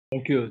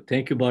Thank you,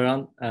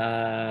 Baran,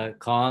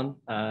 Kaan,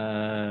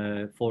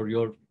 for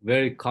your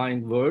very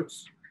kind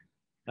words,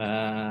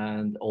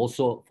 and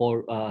also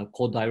for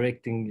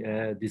co-directing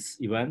this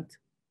event.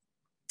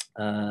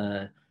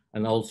 Uh,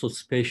 and also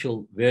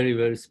special, very,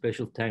 very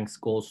special thanks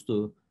goes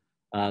to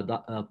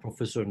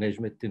Professor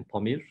Necmettin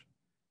Pamir,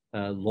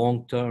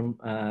 long-term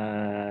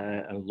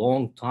and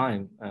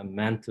long-time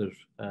mentor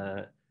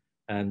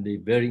and a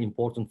very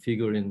important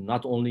figure in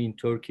not only in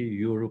Turkey,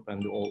 Europe,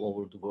 and all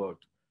over the world.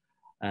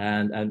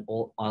 And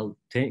I'll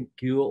thank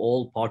you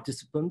all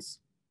participants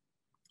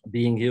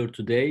being here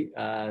today.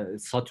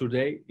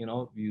 Saturday,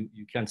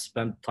 you can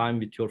spend time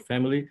with your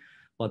family,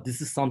 but this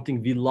is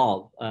something we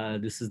love.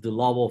 This is the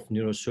love of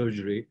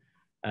neurosurgery,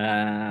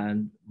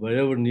 and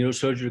wherever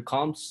neurosurgery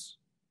comes,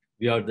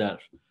 we are there.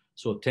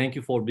 So thank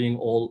you for being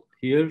all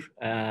here,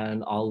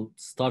 and I'll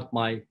start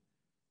my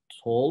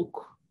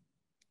talk.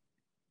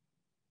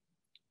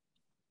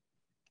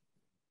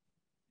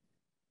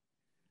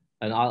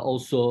 And I'd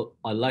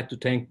like to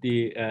thank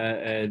the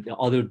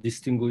other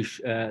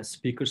distinguished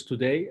speakers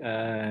today,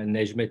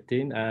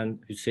 Necmettin and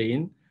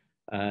Hussein.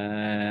 I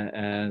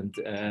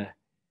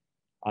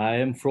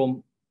am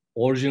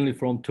originally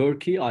from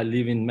Turkey. I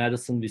live in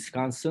Madison,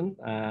 Wisconsin,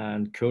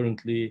 and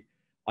currently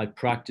I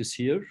practice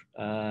here.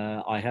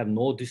 I have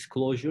no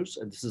disclosures,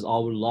 and this is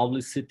our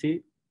lovely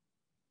city,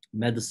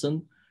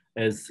 Madison,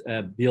 as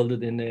built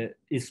in the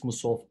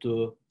Isthmus of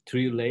the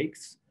Three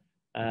Lakes.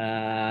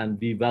 And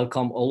we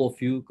welcome all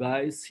of you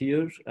guys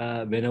here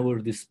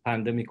whenever this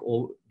pandemic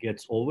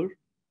gets over.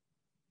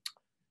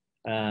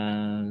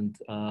 And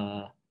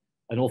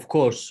of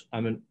course,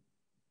 I mean,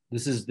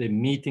 this is the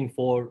meeting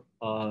for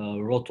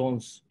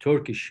Rhoton's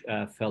Turkish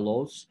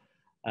fellows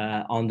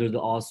under the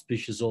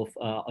auspices of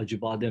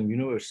Acıbadem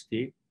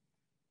University.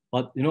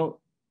 But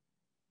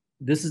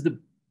this is the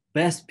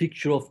best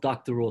picture of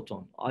Dr.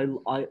 Rhoton. I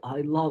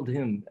loved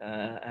him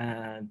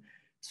and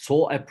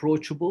so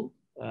approachable.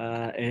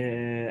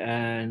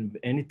 And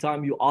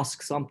anytime you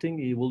ask something,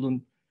 he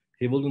wouldn't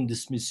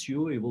dismiss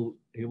you.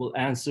 He will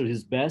answer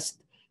his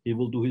best. He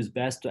will do his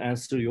best to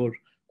answer your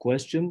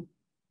question,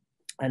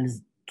 and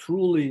it's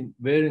truly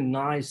very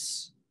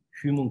nice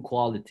human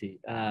quality.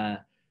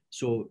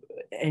 So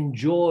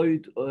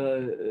enjoyed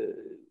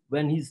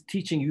when he's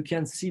teaching. You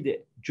can see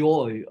the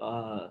joy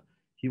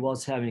he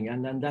was having,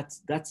 and then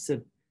that's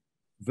a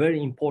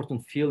very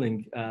important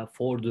feeling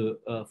for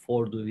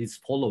his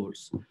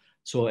followers.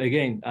 So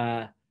again,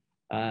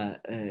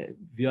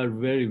 we are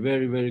very,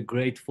 very, very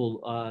grateful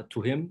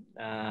to him,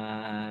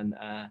 and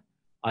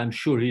I'm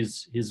sure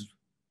he's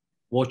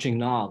watching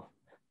now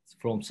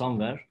from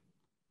somewhere.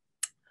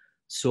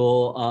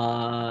 So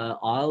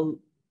I'll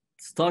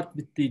start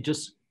with the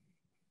just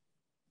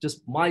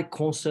my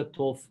concept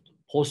of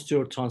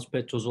posterior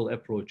transpetrosal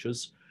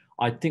approaches.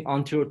 I think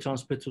anterior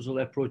transpetrosal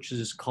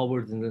approaches is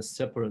covered in a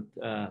separate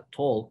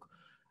talk.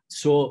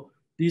 So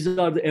these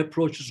are the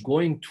approaches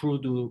going through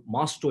the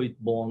mastoid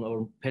bone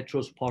or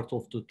petrous part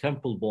of the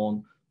temple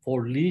bone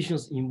for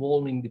lesions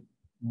involving the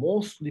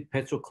mostly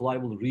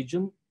petroclival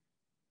region,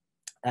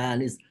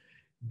 and it's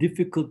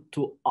difficult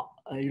to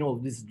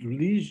these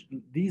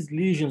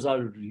lesions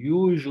are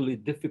usually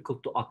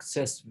difficult to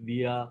access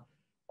via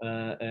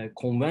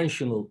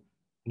conventional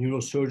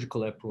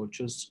neurosurgical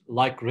approaches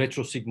like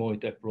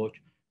retrosigmoid approach,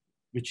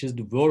 which is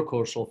the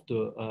workhorse of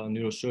the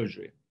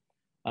neurosurgery.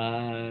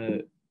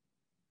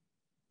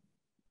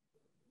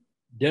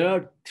 There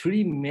are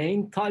three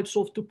main types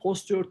of the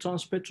posterior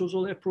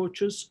transpetrosal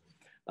approaches: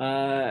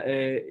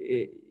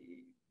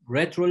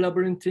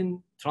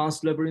 retrolabyrinthine,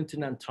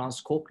 translabyrinthine, and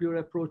transcochlear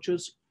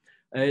approaches.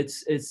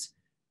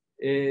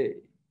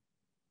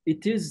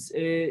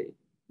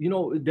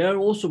 There are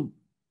also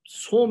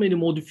so many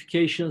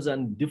modifications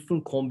and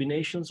different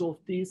combinations of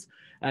these,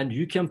 and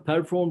you can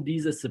perform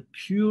these as a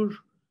pure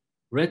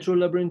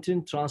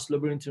retrolabyrinthine,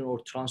 translabyrinthine, or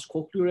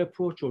transcochlear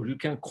approach, or you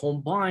can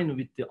combine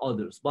with the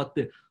others. But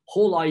the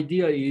whole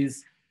idea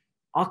is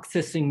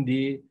accessing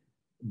the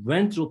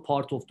ventral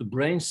part of the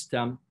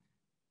brainstem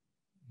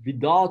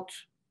without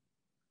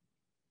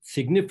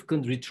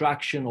significant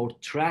retraction or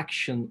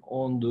traction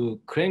on the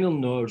cranial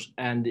nerves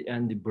and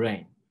the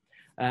brain.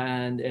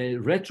 And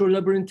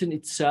retrolabyrinthine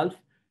itself,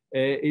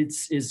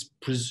 is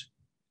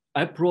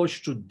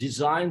approach to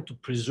design to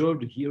preserve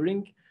the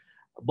hearing,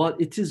 but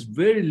it is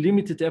very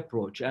limited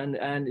approach and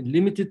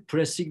limited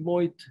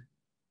presigmoid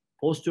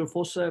posterior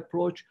fossa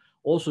approach,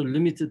 also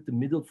limited the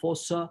middle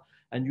fossa,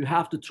 and you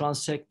have to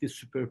transect the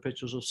superior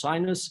petrosal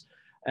sinus.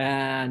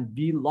 And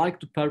we like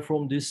to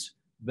perform this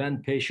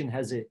when patient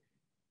has a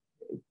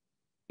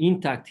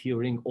intact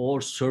hearing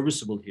or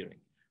serviceable hearing.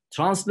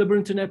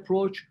 Translabyrinthine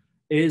approach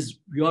is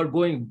you are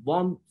going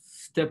one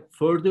step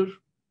further,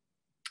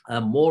 a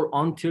more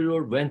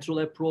anterior ventral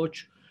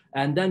approach,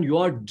 and then you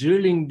are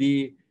drilling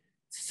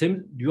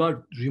you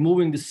are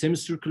removing the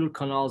semicircular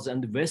canals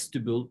and the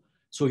vestibule.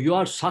 So you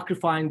are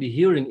sacrificing the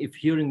hearing if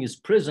hearing is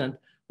present,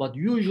 but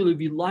usually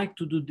we like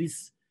to do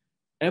this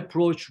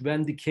approach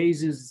when the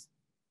case is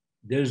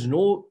there's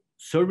no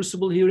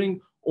serviceable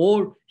hearing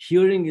or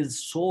hearing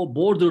is so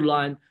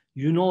borderline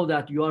you know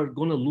that you are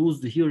going to lose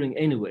the hearing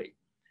anyway.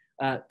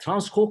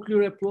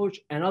 Transcochlear approach,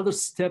 another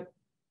step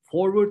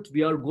forward,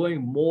 we are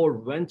going more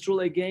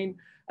ventral again.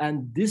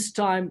 And this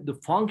time the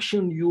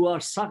function you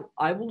are,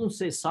 I wouldn't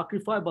say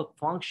sacrifice, but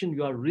function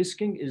you are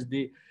risking is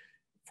the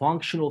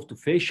function of the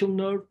facial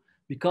nerve,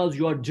 because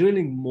you are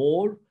drilling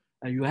more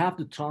and you have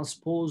to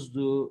transpose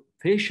the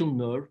facial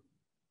nerve.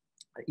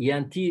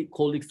 ENT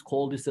colleagues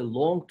call this a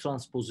long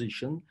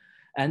transposition.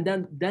 And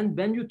then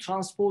when you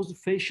transpose the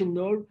facial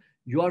nerve,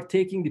 you are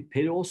taking the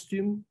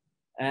periosteum,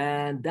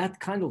 and that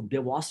kind of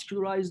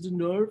devascularize the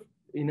nerve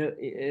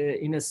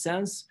in a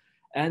sense.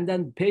 And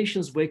then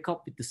patients wake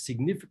up with the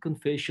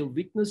significant facial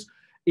weakness.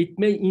 It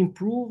may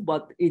improve,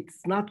 but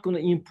it's not going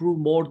to improve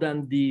more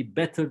than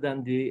better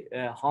than the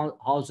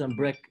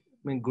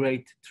Hausen-Breckman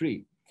grade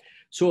 3.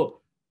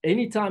 So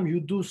anytime you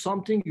do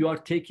something, you are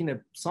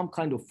taking some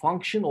kind of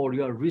function, or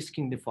you are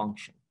risking the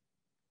function.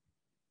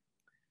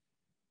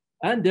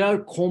 And there are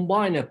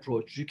combined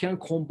approach. You can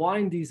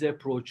combine these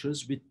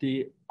approaches with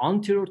the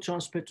anterior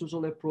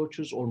transpetrosal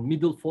approaches or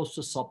middle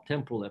fossa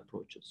subtemporal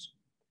approaches.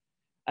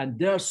 And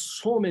there are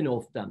so many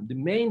of them. The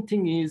main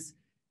thing is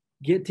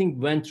getting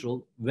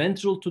ventral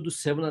to the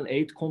 7 and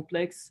 8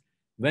 complex,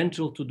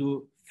 ventral to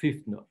the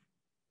 5th nerve.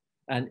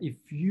 And if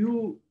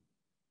you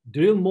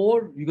drill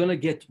more, you're gonna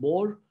get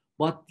more,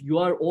 but you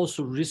are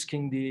also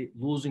risking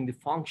losing the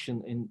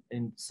function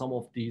in some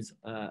of these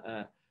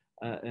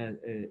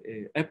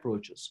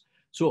approaches.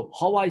 So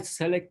how I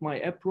select my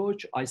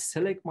approach? I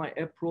select my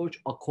approach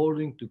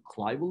according to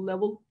clival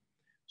level.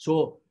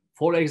 So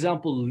for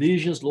example,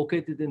 lesions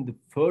located in the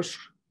first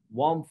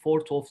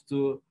 1/4 of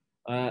the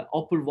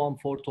upper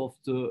 1/4 of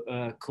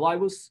the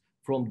clivus,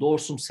 from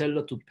dorsum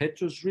cellular to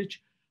petrous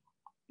ridge,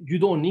 you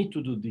don't need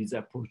to do these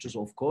approaches,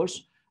 of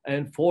course.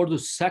 And for the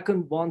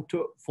second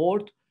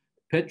 1/4,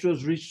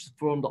 petrous ridge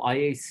from the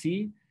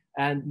IAC,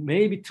 and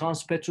maybe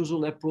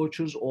transpetrosal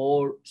approaches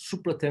or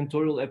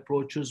supratentorial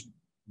approaches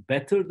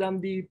better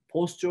than the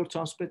posterior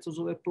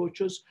transpetrosal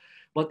approaches.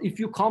 But if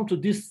you come to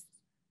this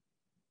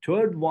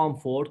third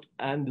 1/4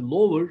 and the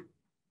lower,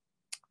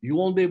 you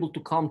won't be able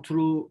to come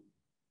through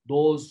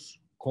those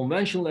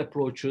conventional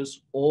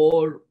approaches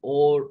or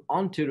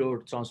anterior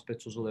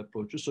transpetrosal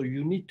approaches. So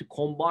you need to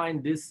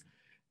combine this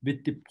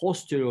with the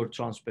posterior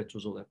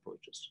transpetrosal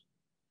approaches.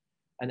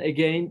 And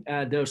again,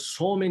 there are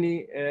so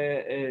many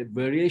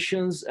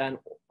variations and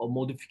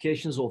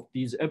modifications of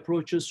these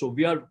approaches. So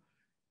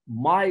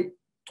my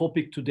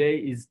topic today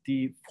is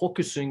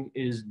focusing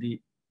is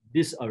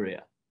this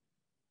area,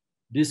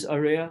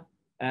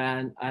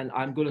 and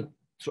I'm going to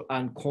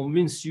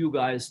convince you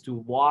guys to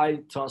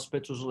why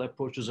transpetrosal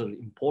approaches are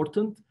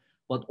important,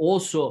 but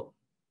also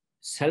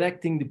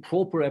selecting the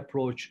proper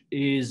approach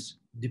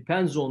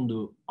depends on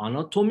the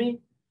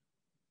anatomy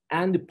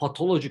and the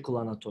pathological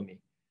anatomy.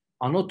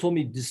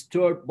 Anatomy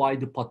disturbed by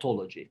the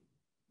pathology.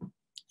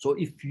 So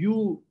if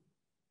you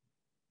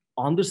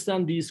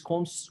understand these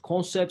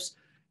concepts,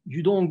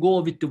 you don't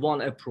go with the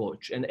one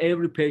approach, and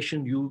every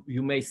patient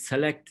you may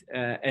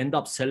end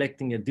up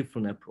selecting a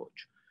different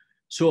approach.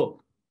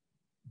 So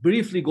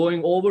briefly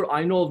going over,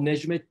 I know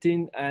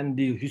Necmettin and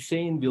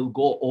Hussein will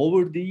go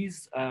over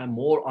these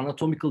more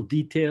anatomical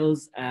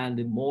details and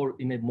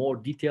in a more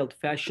detailed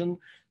fashion.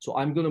 So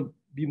I'm going to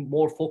be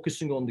more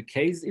focusing on the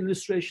case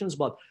illustrations,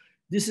 but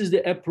this is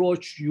the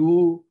approach.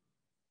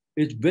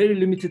 It's very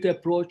limited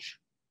approach.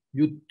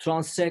 You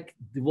transect,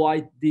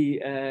 divide the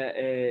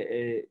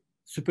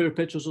superior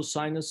petrosal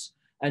sinus,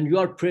 and you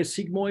are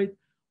presigmoid,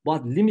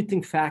 but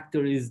limiting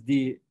factor is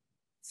the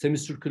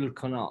semicircular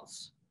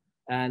canals.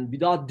 And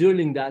without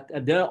drilling that,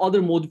 there are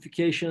other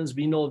modifications.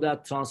 We know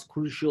that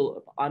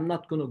transcrucial. I'm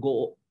not going to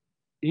go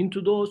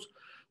into those,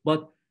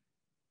 but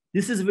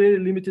this is a very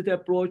limited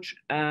approach,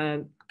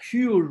 and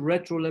pure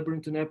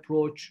retrolabyrinthine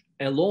approach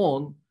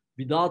alone,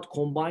 without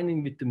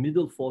combining with the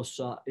middle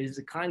fossa, is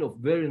a kind of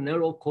very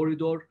narrow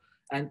corridor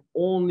and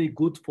only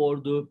good for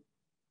the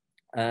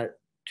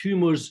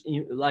tumors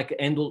like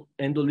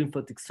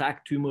endolymphatic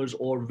sac tumors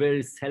or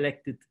very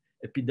selected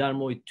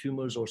epidermoid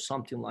tumors or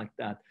something like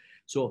that.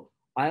 So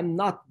I'm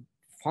not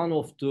fan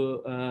of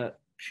the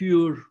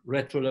pure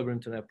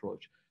retrolabyrinthine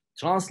approach.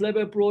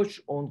 Translab approach,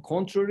 on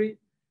contrary,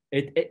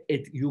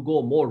 you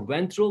go more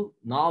ventral.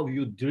 Now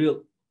you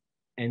drill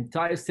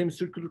entire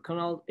semicircular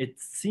canal. It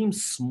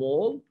seems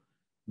small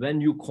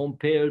when you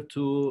compare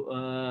to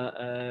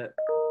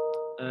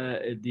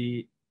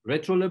the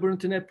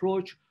retrolabyrinthine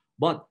approach,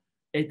 but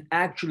it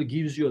actually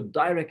gives you a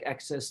direct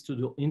access to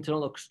the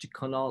internal acoustic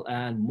canal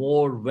and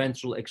more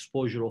ventral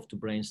exposure of the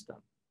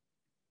brainstem.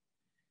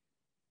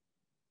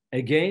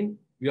 Again,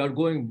 we are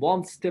going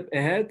one step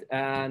ahead,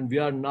 and we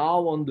are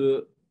now on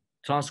the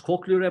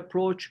transcochlear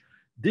approach.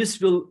 This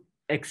will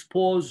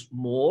expose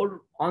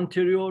more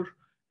anterior,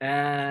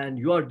 and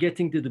you are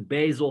getting to the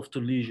base of the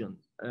lesion,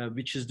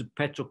 which is the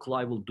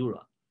petroclival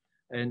dura.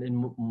 And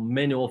in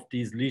many of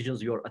these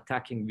lesions, you are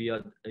attacking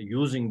via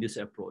using this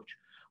approach.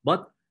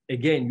 But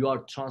again, you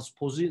are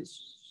transposing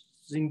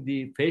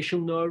the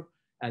facial nerve,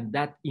 and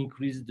that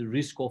increases the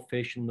risk of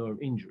facial nerve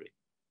injury.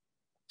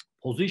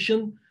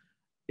 Position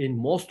in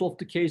most of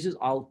the cases,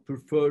 I'll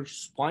prefer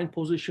spine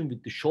position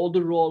with the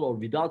shoulder roll or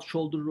without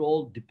shoulder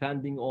roll,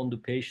 depending on the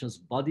patient's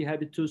body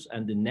habitus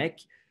and the neck,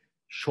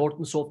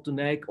 shortness of the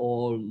neck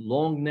or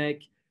long neck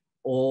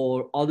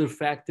or other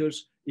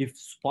factors. If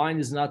spine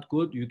is not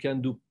good, you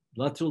can do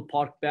lateral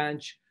park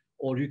bench,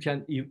 or you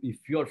can, if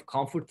you're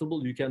comfortable,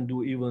 you can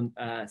do even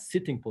a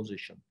sitting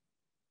position.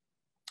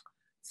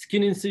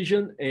 Skin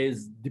incision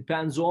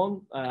depends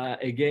on,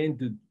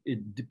 again,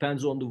 it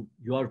depends on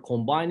you are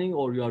combining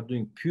or you are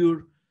doing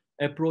pure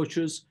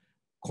approaches.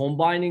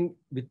 Combining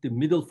with the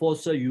middle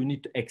fossa, you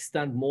need to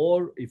extend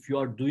more. If you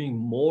are doing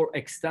more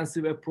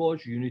extensive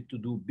approach, you need to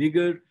do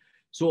bigger.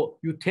 So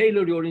you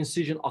tailor your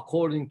incision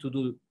according to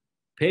the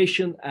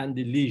patient and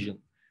the lesion.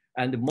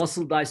 And the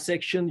muscle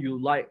dissection,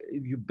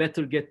 you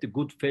better get the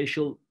good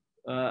facial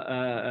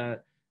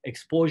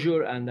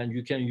exposure, and then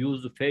you can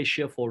use the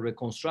fascia for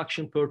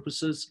reconstruction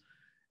purposes.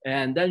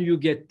 And then you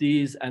get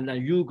these, and then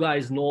you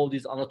guys know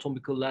these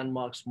anatomical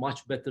landmarks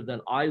much better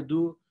than I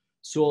do.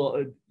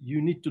 So you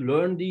need to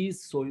learn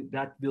these, so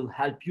that will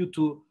help you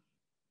to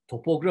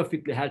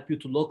topographically help you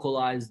to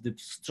localize the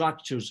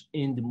structures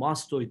in the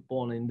mastoid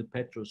bone and in the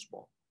petrous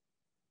bone.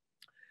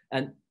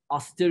 And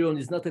posterior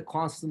is not a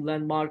constant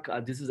landmark.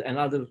 This is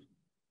another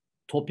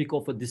topic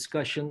of a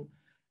discussion.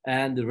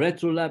 And the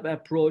retrolab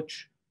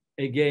approach,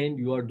 again,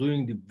 you are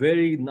doing the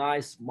very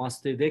nice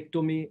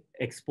mastoidectomy,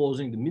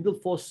 exposing the middle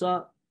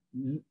fossa,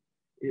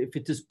 if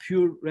it is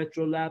pure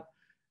retrolab,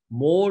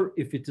 more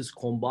if it is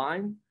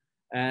combined,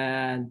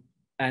 and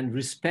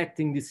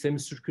respecting the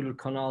semicircular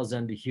canals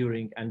and the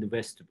hearing and the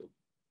vestibule.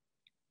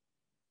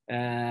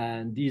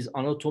 And these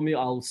anatomy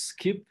I'll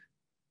skip.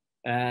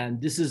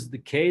 And this is the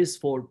case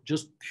for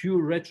just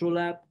pure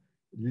retrolab,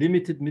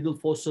 limited middle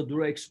fossa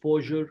dura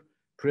exposure,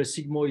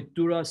 presigmoid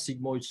dura,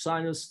 sigmoid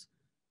sinus,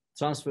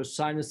 transverse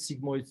sinus,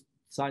 sigmoid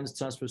sinus,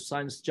 transverse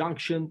sinus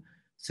junction,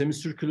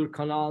 semicircular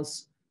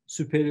canals,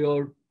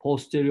 superior,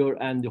 posterior,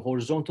 and the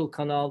horizontal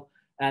canal.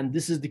 And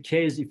this is the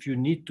case if you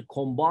need to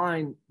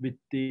combine with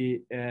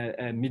the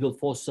middle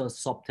fossa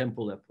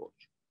subtemporal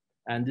approach.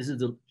 And this is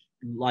the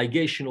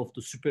ligation of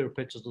the superior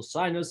petrosal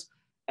sinus,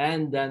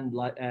 and then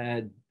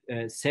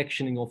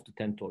sectioning of the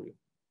tentorium.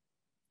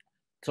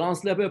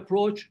 Translab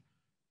approach,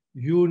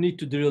 you need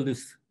to drill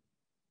this.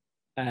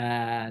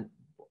 And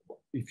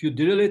if you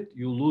drill it,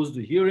 you lose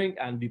the hearing.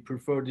 And we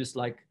prefer this,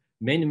 like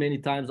many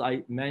times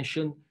I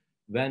mentioned,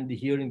 when the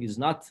hearing is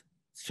not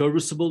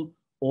serviceable,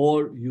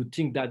 or you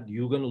think that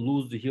you're going to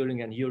lose the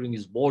hearing and hearing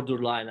is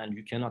borderline and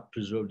you cannot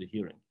preserve the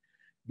hearing.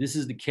 This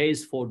is the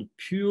case for the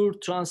pure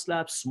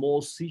translap,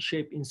 small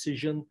C-shaped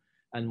incision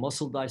and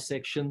muscle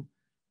dissection.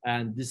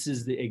 And this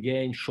is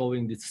again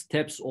showing the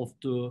steps of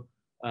the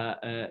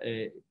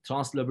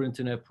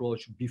translabyrinthine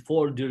approach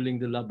before drilling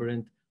the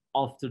labyrinth,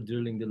 after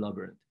drilling the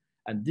labyrinth.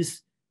 And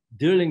this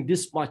drilling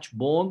this much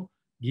bone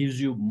gives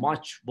you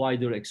much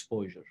wider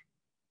exposure.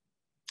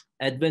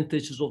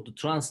 Advantages of the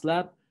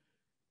translab: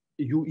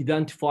 you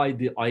identify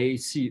the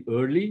IAC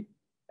early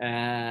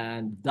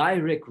and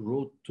direct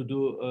route to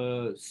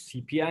the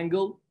CP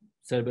angle,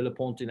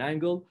 cerebellopontine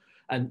angle,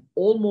 and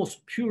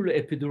almost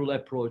purely epidural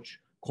approach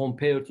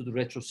compared to the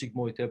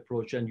retrosigmoid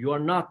approach. And you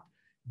are not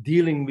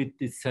dealing with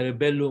the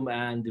cerebellum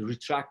and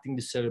retracting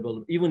the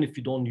cerebellum, even if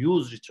you don't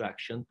use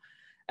retraction.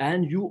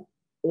 And you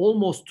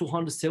almost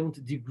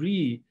 270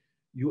 degree,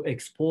 you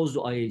expose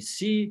the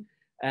IAC,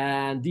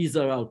 and these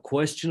are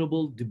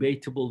questionable,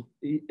 debatable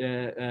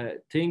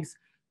things.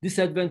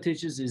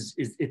 Disadvantages is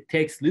it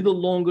takes a little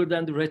longer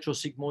than the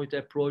retrosigmoid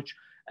approach,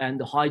 and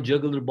the high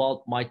jugular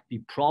bulb might be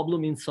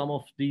problem in some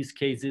of these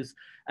cases.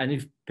 And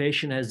if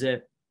patient has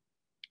a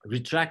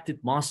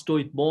retracted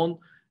mastoid bone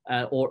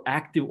or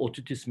active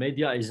otitis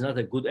media, is not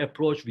a good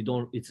approach.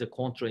 It's a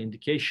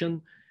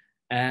contraindication,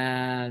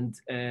 and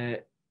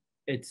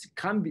it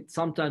can be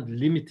sometimes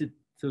limited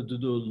to the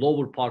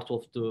lower part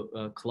of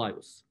the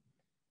clivus.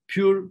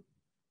 Pure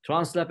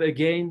translap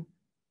again,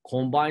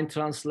 combined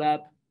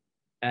translap.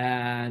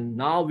 And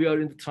now we are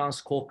in the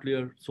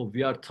transcochlear, so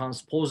we are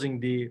transposing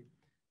the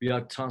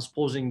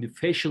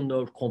facial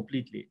nerve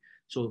completely.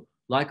 So,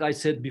 like I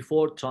said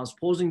before,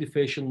 transposing the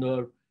facial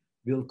nerve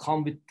will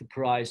come with the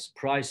price.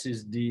 Price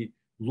is the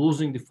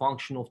losing the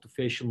function of the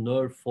facial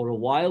nerve for a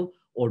while,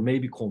 or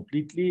maybe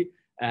completely.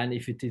 And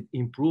if it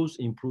improves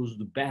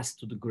the best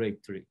to the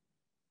grade 3.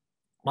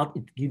 But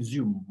it gives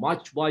you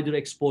much wider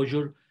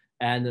exposure,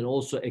 and then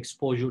also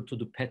exposure to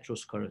the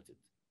petrous carotid.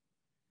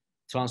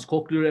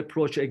 Transcochlear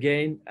approach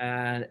again,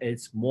 and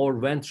it's more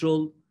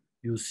ventral.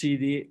 You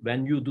see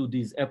when you do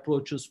these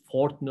approaches,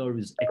 fourth nerve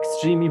is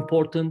extremely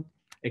important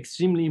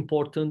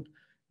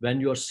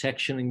when you're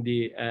sectioning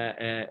the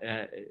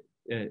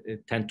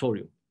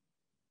tentorium.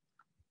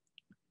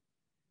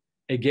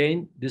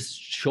 Again, this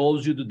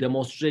shows you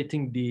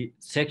demonstrating the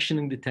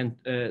sectioning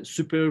the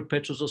superior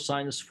petrosal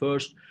sinus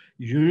first.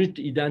 You need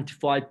to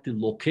identify the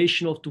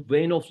location of the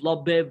vein of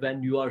Labbe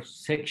when you are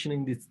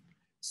sectioning this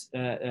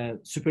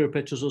superior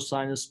petrosal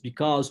sinus,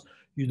 because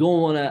you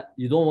don't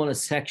want to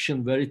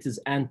section where it is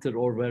anterior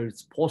or where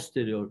it's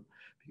posterior.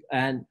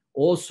 And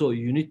also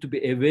you need to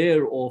be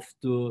aware of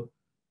the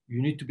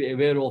you need to be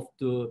aware of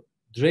the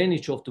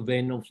drainage of the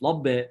vein of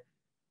labbe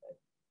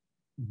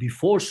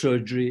before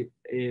surgery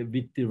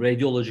with the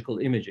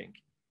radiological imaging.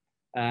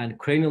 And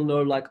cranial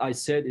nerve, like I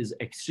said, is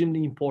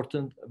extremely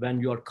important. When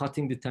you are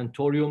cutting the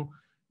tentorium,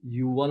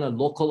 you want to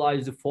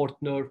localize the fourth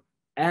nerve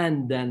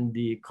and then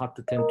cut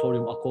the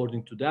tentorium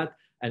according to that.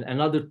 And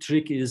another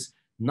trick is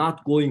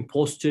not going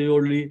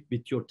posteriorly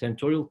with your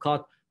tentorial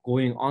cut,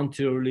 going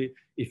anteriorly.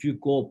 If you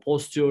go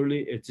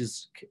posteriorly,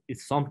 it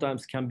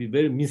sometimes can be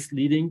very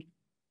misleading.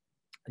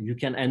 You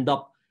can end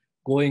up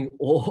going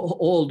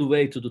all the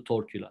way to the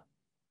torcula.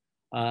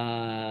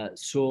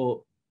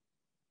 So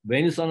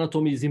venous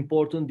anatomy is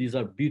important. These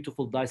are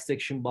beautiful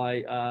dissection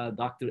by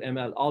Dr.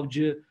 Emel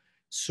Avcı.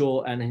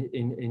 So, and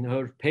in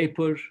her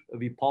paper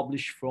we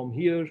published from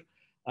here,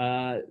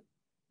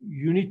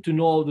 you need to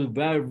know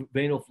where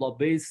vein of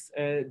labbe is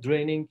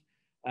draining.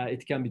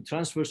 It can be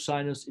transverse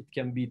sinus, it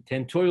can be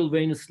tentorial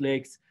venous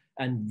legs,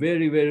 and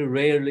very, very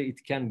rarely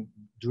it can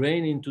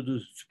drain into the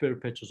superior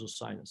petrosal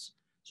sinus.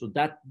 So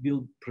that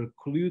will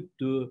preclude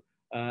the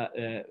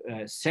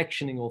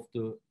sectioning of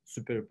the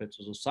superior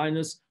petrosal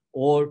sinus,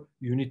 or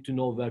you need to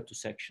know where to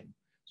section.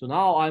 So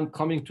now I'm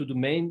coming to the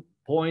main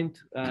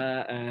point,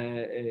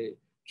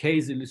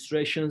 case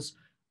illustrations,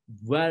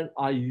 when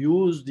I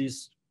use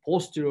these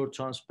posterior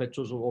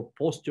transpetrosal or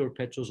posterior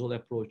petrosal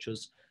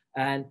approaches,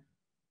 and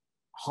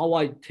how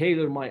I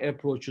tailor my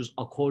approaches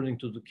according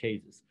to the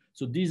cases.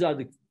 So these are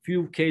the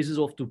few cases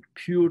of the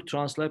pure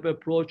translab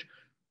approach.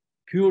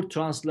 Pure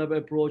translab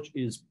approach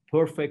is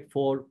perfect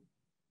for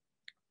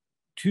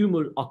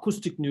tumor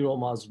acoustic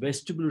neuromas,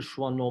 vestibular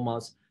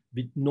schwannomas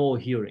with no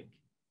hearing.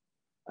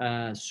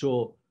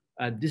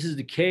 This is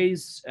the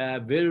case,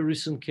 very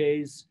recent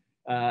case,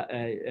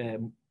 a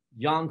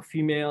young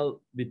female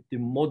with the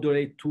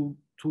moderate 2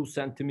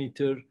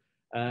 centimeter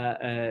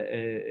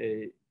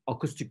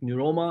acoustic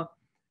neuroma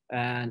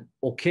and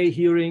okay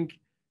hearing.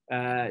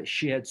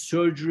 She had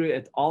surgery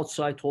at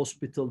outside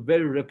hospital,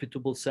 very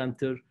reputable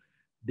center.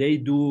 They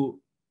do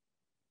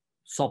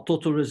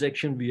subtotal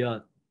resection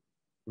via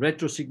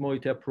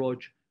retrosigmoid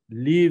approach,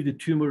 leave the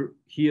tumor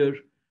here,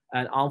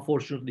 and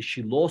unfortunately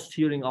she lost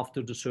hearing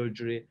after the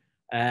surgery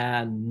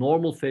and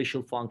normal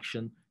facial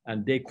function,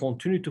 and they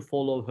continue to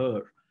follow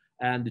her.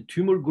 And the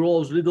tumor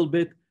grows a little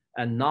bit,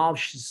 and now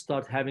she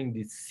starts having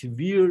this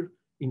severe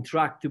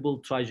intractable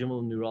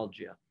trigeminal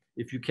neuralgia.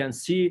 If you can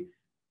see,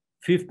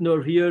 fifth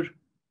nerve here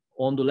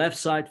on the left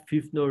side,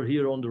 fifth nerve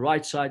here on the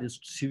right side is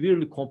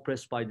severely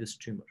compressed by this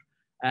tumor.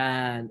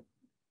 And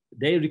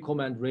they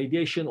recommend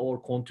radiation or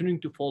continuing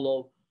to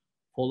follow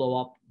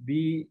up.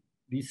 We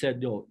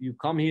said, no, you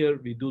come here,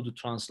 we do the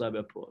translab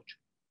approach.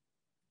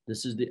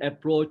 This is the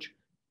approach.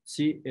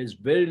 See, is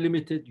very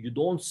limited. You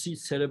don't see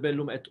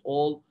cerebellum at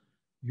all.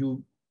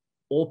 You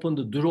open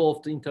the dura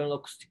of the internal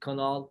acoustic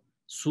canal.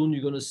 Soon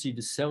you're going to see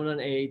the 7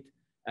 and 8,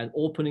 and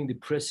opening the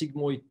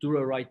presigmoid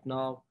dura right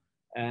now,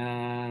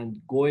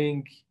 and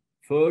going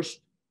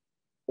first,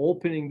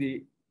 opening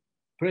the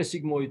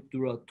presigmoid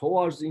dura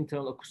towards the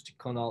internal acoustic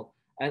canal,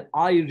 and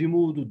I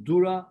remove the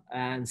dura,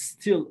 and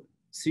still,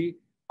 see,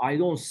 I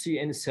don't see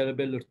any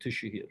cerebellar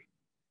tissue here.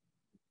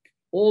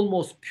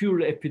 Almost pure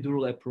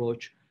epidural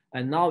approach,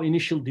 and now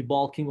initial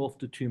debulking of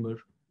the tumor,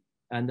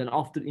 and then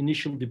after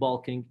initial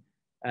debulking,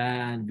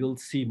 and we'll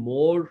see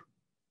more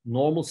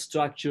normal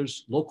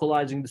structures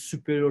localizing the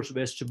superior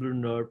vestibular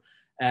nerve.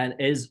 And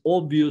as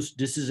obvious,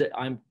 this is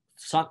I'm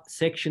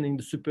sectioning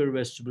the superior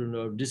vestibular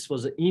nerve. This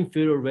was an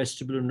inferior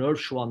vestibular nerve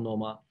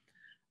schwannoma,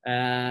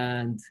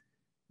 and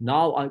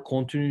now I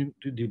continue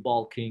to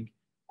debulking,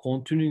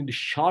 continuing the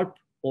sharp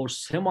or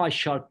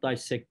semi-sharp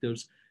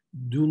dissectors.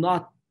 Do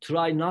not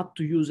try not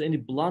to use any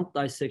blunt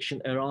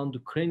dissection around the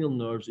cranial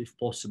nerves if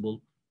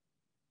possible.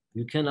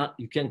 You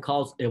can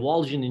cause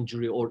avulsion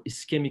injury or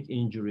ischemic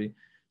injury.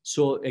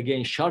 So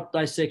again, sharp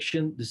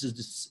dissection. This is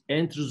the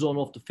entry zone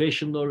of the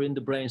facial nerve in the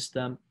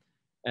brainstem,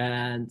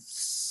 and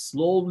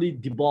slowly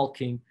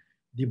debulking,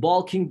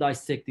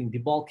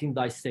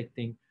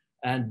 dissecting,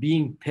 and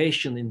being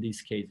patient in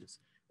these cases.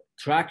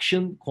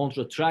 Traction,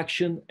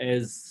 contratraction,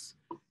 as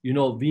you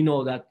know, we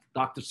know that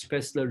Dr.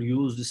 Spessler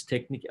used this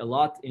technique a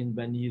lot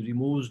when he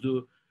removes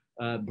the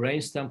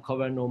brainstem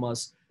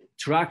cavernomas.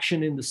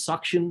 Traction in the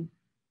suction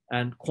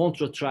and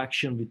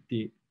contratraction with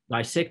the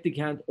dissecting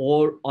hand,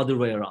 or other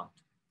way around.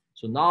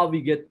 So now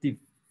we get the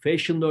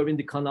facial nerve in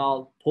the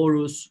canal,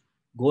 porous,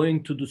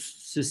 going to the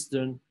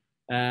cistern,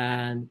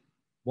 and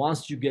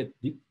once you get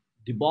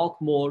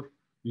debulk more,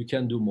 you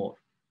can do more.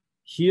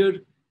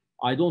 Here,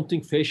 I don't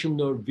think facial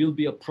nerve will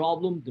be a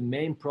problem. The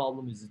main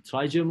problem is the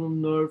trigeminal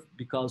nerve,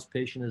 because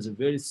patient has a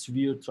very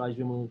severe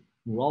trigeminal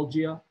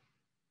neuralgia.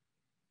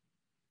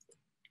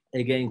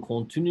 Again,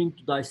 continuing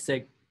to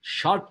dissect,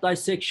 sharp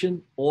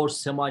dissection or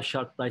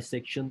semi-sharp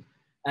dissection,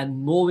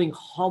 and knowing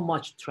how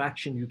much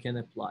traction you can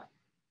apply.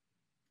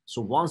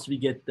 So once we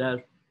get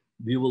there,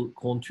 we will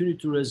continue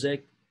to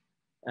resect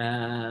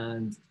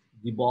and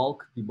debulk,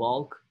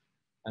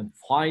 and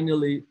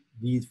finally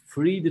we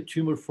free the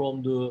tumor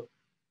from the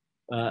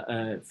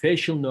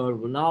facial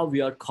nerve. Now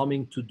we are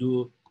coming to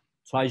do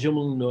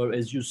trigeminal nerve.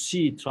 As you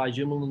see,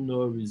 trigeminal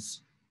nerve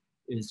is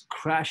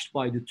crashed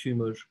by the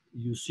tumor.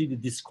 You see the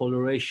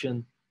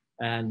discoloration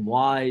and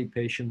why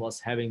patient was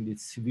having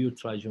this severe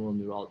trigeminal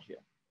neuralgia.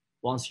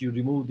 Once you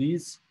remove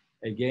these,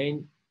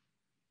 again,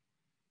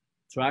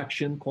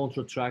 traction,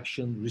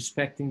 contratraction,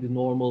 respecting the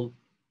normal,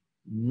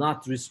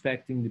 not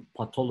respecting the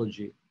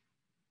pathology,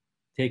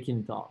 taking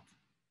it out.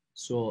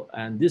 So,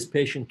 and this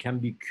patient can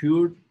be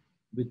cured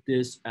with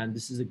this, and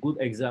this is a good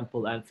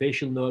example. And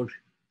facial nerve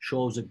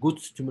shows a good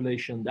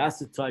stimulation. That's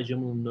the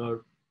trigeminal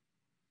nerve.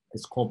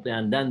 It's complete,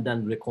 and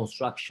then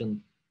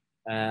reconstruction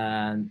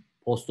and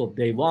post-op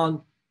day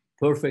 1,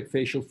 perfect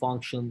facial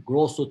function,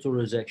 gross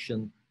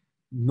resection,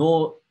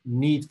 no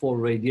need for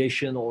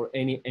radiation or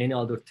any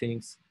other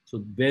things.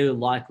 So very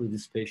likely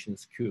this patient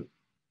is cured.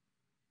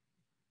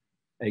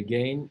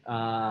 Again,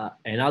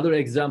 another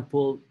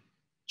example,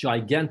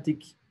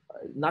 gigantic,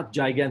 not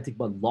gigantic,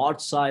 but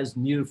large size,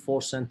 near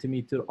 4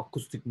 centimeter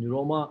acoustic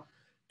neuroma,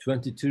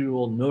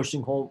 22-year-old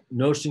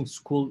nursing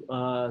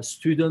school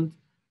student,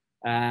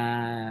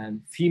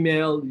 and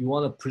female. You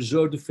want to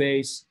preserve the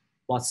face,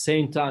 but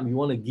same time you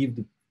want to give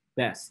the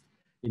best.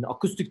 In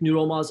acoustic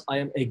neuromas, I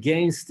am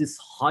against this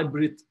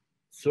hybrid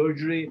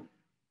surgery,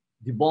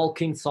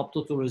 debulking,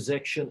 subtotal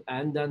resection,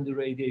 and then the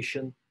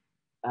radiation.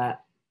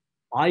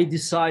 I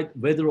decide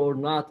whether or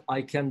not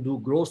I can do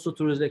gross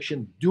total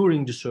resection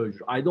during the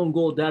surgery. I don't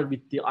go there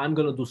with the, I'm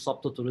going to do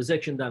subtotal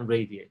resection, then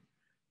radiate.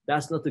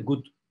 That's not a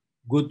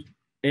good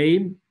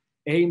aim.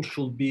 Aim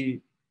should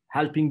be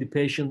helping the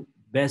patient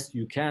best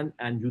you can,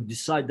 and you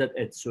decide that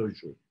at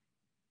surgery.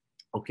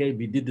 Okay,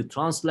 we did the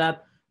translab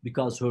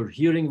because her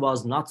hearing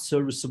was not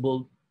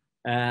serviceable,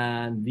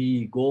 and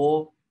we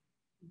go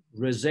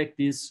resect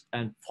this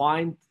and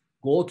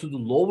go to the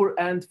lower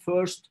end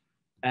first,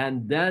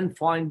 and then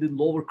find the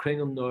lower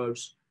cranial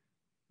nerves.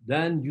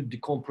 Then you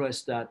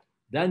decompress that.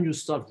 Then you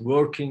start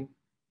working,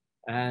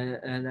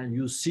 and then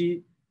you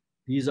see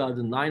these are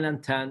the 9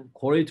 and 10,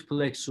 choroid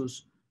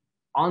plexus.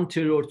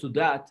 Anterior to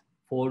that,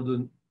 for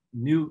the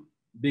new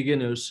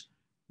beginners,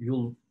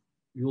 you'll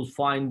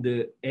find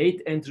the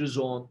 8th entry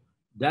zone,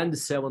 then the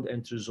 7th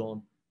entry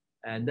zone,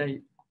 and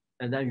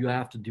then you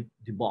have to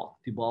debulk.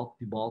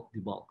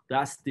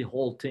 That's the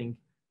whole thing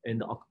in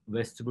the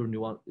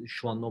vestibular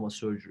schwannoma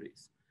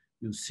surgeries.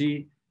 You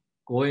see,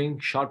 going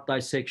sharp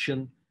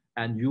dissection,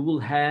 and you will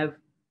have,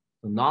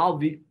 now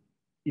we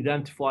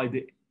identify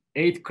the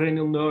 8th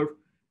cranial nerve,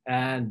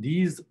 and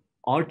these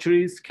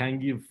arteries can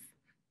give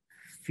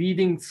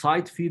feeding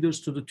side feeders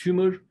to the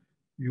tumor.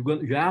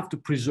 You have to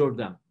preserve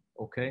them,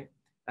 okay?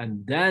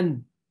 And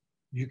then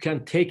you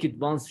can take it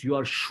once you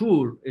are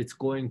sure it's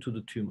going to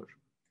the tumor.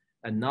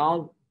 And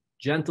now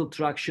gentle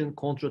traction,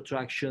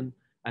 contratraction,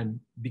 and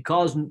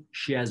because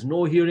she has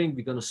no hearing,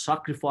 we're gonna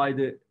sacrifice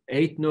the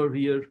 8th nerve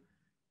here,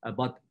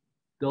 but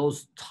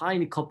those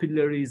tiny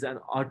capillaries and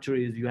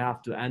arteries you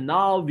have to, and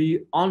now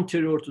we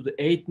anterior to the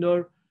 8th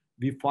nerve,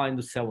 we find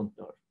the 7th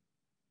nerve.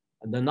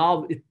 And then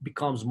now it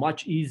becomes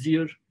much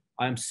easier.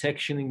 I'm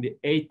sectioning the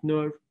 8th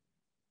nerve,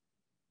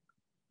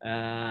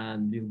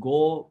 and you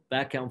go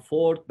back and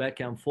forth,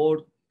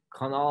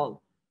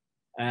 canal,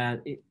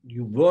 and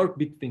you work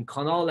between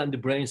canal and the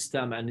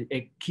brainstem, and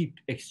keep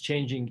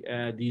exchanging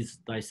these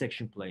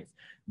dissection planes.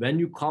 When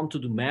you come to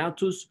the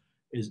meatus,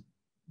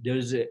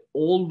 there's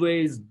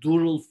always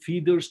dural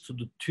feeders to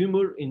the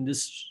tumor in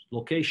this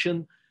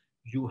location.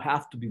 You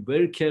have to be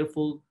very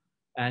careful,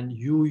 and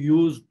you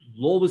use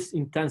lowest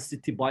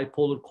intensity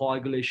bipolar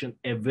coagulation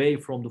away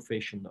from the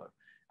facial nerve.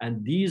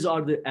 And these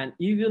are and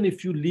even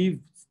if you leave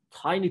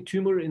tiny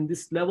tumor in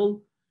this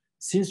level,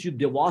 since you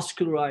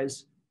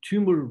devascularize,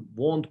 tumor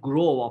won't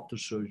grow after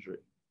surgery,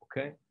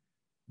 okay?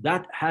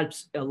 That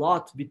helps a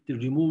lot with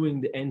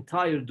removing the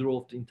entire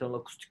draw of the internal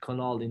acoustic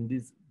canal in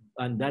this,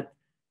 and that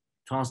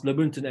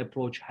translabyrinthine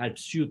approach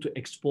helps you to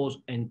expose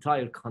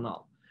entire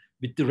canal.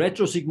 With the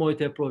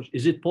retrosigmoid approach,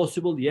 is it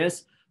possible?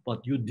 Yes,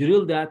 but you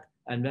drill that,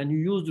 and when you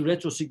use the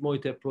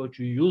retrosigmoid approach,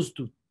 you use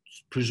to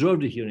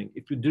preserve the hearing.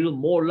 If you drill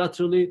more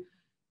laterally,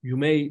 you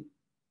may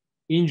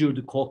injure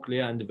the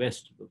cochlea and the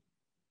vestibule.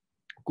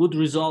 Good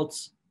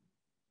results,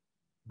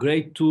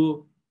 grade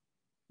 2,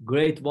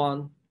 grade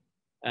 1,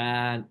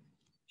 and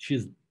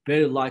she's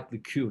very likely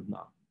cured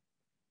now.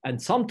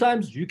 And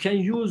sometimes you can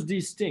use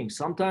these things.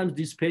 Sometimes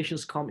these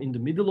patients come in the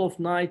middle of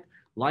night,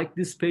 like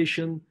this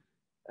patient,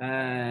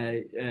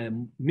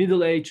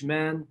 middle-aged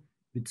man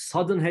with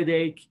sudden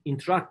headache,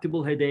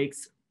 intractable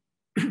headaches,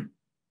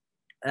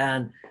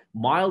 and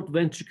mild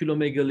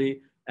ventriculomegaly.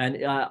 And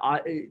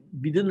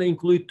we didn't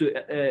include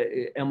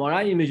the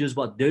MRI images,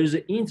 but there is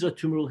an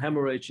intratumoral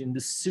hemorrhage in the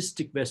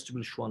cystic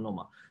vestibular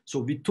schwannoma. So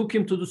we took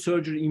him to the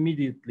surgery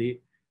immediately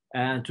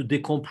and to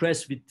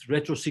decompress with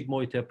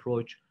retrosigmoid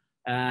approach.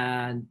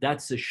 And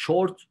that's a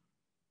short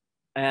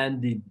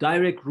and the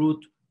direct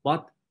route,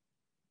 but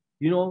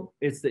you know,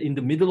 it's in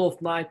the middle of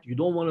night. You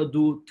don't want to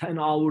do 10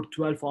 hour,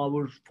 12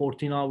 hours,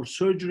 14 hour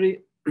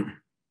surgery.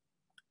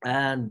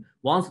 And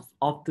once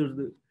after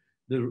the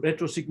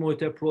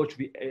retrosigmoid approach,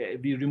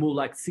 we remove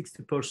like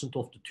 60%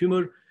 of the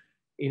tumor.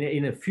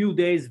 in a few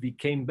days, we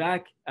came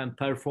back and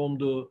performed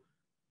the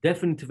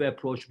definitive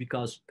approach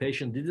because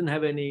patient didn't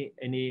have any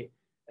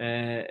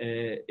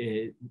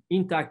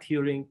intact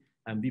hearing,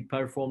 and we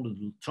performed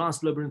the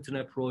translabyrinthine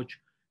approach.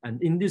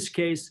 And in this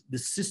case, the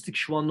cystic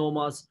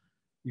schwannomas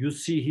you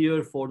see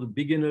here for the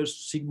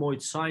beginners,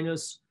 sigmoid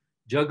sinus,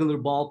 jugular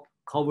bulb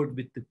covered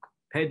with the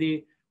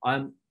pedi.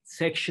 I'm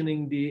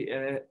sectioning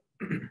the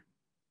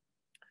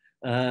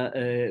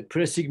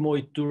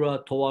presigmoid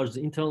dura towards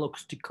the internal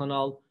acoustic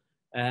canal,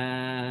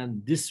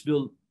 and this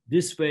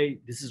way,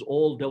 this is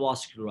all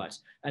devascularized.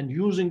 And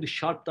using the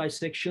sharp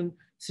dissection,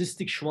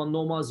 cystic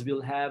schwannomas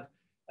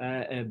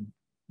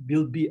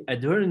will be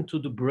adherent to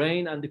the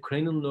brain and the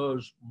cranial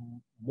nerves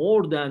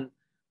more than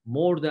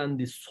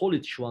the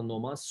solid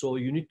schwannomas. So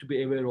you need to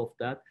be aware of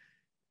that.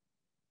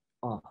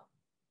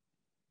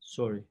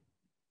 Sorry.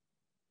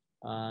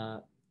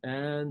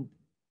 And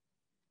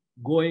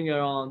going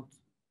around,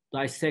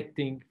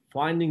 dissecting,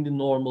 finding the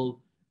normal,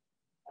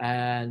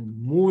 and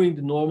moving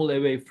the normal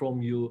away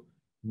from you.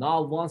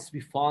 Now, once we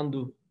found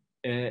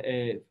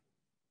the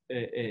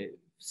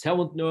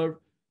seventh nerve,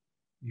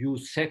 you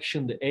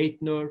section the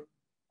eighth nerve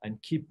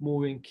and keep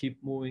moving,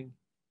 keep moving.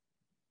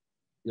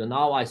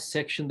 Now I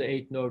section the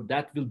eighth nerve.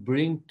 That will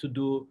bring to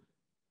the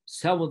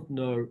seventh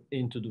nerve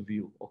into the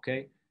view,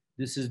 okay?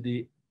 This is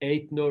the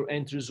eighth nerve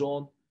entry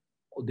zone.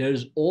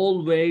 There's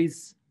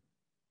always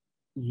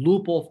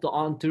loop of the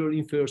anterior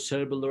inferior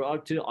cerebellar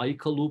artery,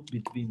 AICA loop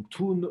between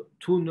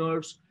two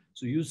nerves.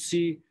 So you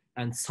see,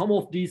 and some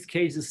of these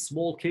cases,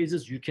 small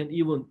cases, you can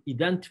even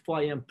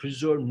identify and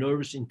preserve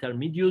nervous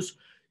intermedius.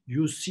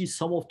 You see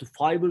some of the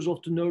fibers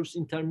of the nervous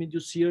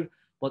intermedius here,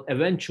 but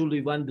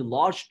eventually when the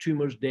large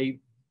tumors, they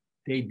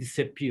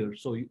disappear.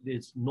 So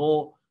there's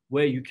no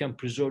way you can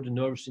preserve the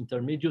nervous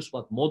intermedius,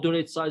 but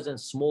moderate size and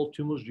small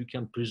tumors, you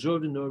can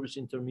preserve the nervous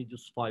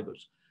intermedius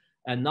fibers.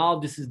 And now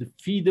this is the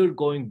feeder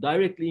going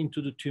directly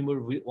into the tumor.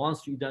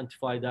 Once you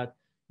identify that,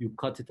 you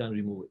cut it and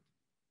remove it.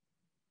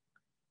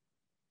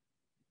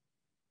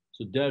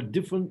 So they're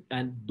different,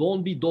 and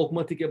don't be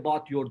dogmatic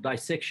about your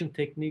dissection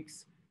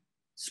techniques,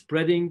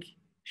 spreading,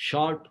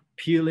 sharp,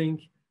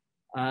 peeling,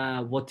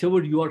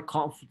 whatever you are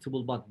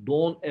comfortable, but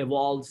don't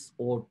evolve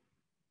or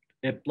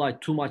apply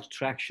too much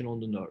traction on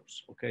the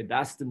nerves, okay?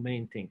 That's the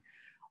main thing.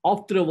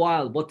 After a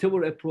while,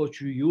 whatever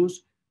approach you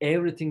use,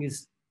 everything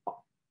is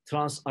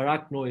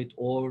transarachnoid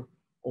or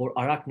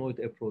arachnoid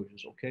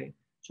approaches, okay?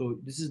 So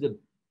this is the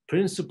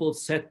principle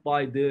set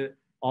by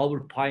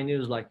our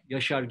pioneers like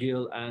Yashar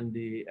Gill and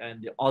the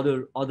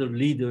other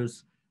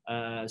leaders.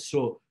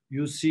 So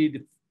you see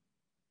the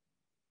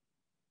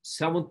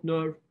seventh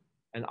nerve,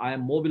 and I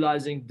am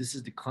mobilizing. This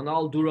is the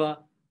canal dura,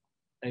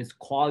 and it's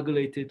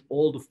coagulated.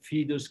 All the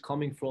feeders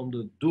coming from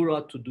the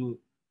dura to the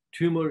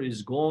tumor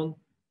is gone,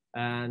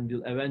 and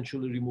we'll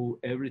eventually remove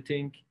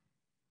everything.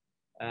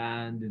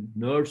 And the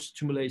nerve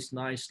stimulates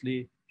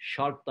nicely,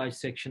 sharp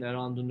dissection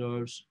around the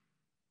nerves.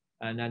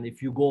 And then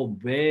if you go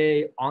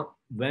way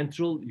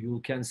ventral, you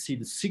can see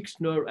the sixth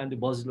nerve and the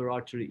basilar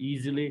artery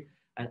easily.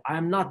 And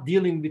I'm not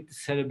dealing with the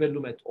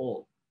cerebellum at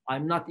all.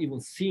 I'm not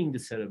even seeing the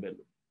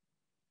cerebellum.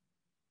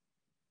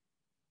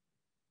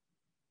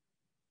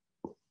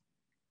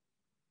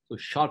 So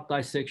sharp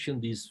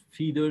dissection, these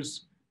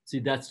feeders, see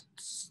that's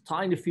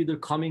tiny feeder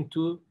coming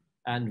to,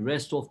 and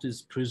rest of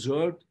this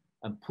preserved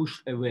and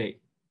pushed away.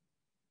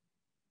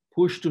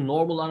 Push the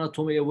normal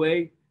anatomy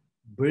away,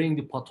 bring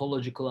the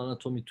pathological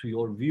anatomy to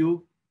your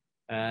view.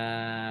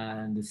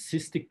 And the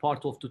cystic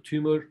part of the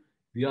tumor,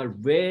 we are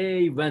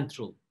way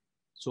ventral.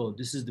 So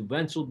this is the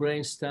ventral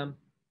brainstem,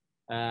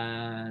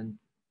 and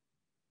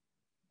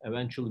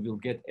eventually we'll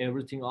get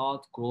everything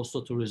out. Gross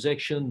total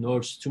resection,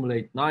 nerves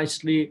stimulate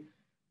nicely.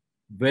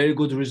 Very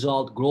good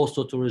result, gross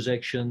total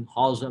resection,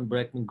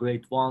 Hausen-Breckman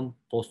grade 1,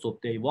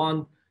 post-op day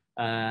 1,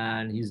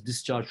 and he's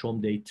discharged from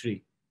day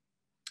 3.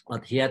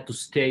 But he had to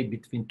stay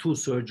between 2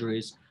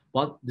 surgeries,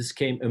 but this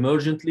came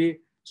emergently.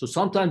 So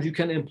sometimes you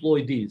can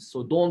employ these.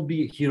 So don't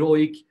be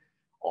heroic.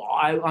 Oh,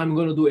 I'm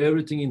going to do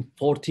everything in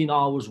 14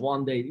 hours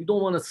one day. You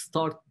don't want to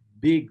start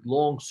big,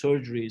 long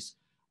surgeries,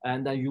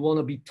 and then you want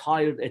to be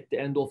tired at the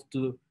end of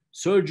the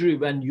surgery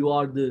when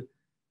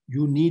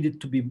you need it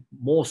to be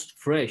most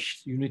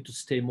fresh. You need to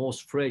stay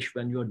most fresh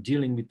when you are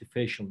dealing with the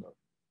facial nerve.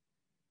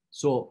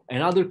 So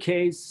another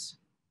case,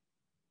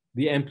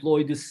 we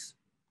employ this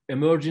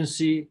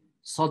emergency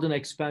sudden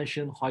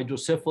expansion,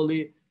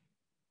 hydrocephaly,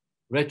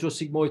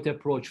 retrosigmoid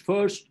approach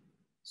first.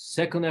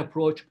 Second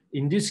approach,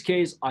 in this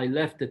case, I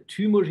left a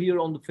tumor here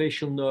on the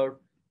facial nerve,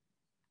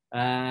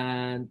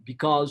 and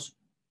because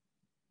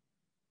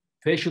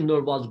facial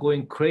nerve was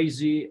going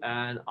crazy,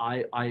 and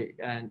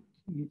and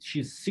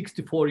she's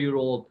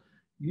 64-year-old,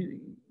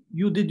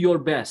 you did your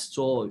best.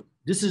 So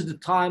this is the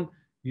time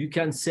you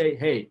can say,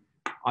 hey,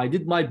 I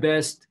did my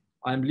best.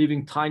 I'm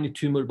leaving tiny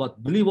tumor,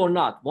 but believe or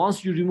not,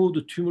 once you remove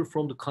the tumor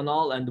from the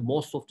canal and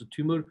most of the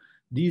tumor,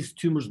 these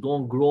tumors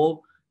don't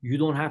grow. You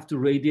don't have to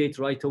radiate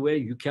right away.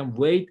 You can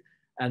wait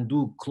and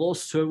do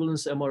close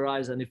surveillance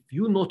MRIs. And if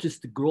you notice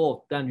the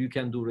growth, then you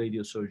can do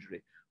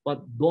radiosurgery.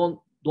 But don't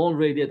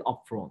radiate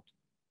upfront.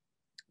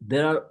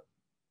 There are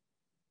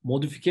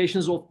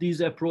modifications of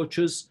these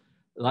approaches,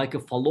 like a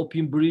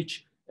fallopian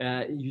bridge.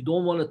 You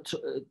don't want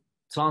to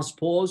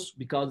transpose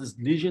because this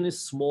lesion is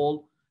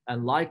small,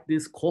 and like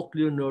this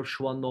cochlear nerve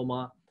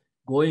schwannoma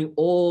going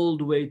all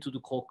the way to the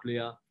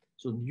cochlea.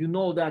 So you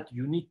know that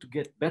you need to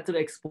get better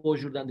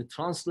exposure than the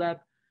translap.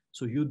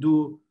 So you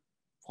do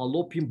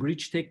fallopian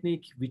bridge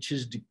technique, which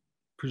is the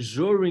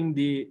preserving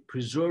the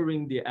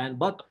and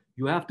but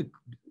you have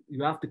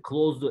to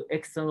close the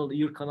external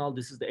ear canal.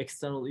 This is the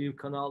external ear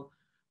canal,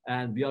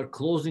 and we are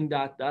closing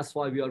that. That's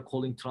why we are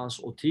calling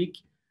transotic.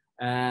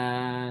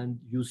 And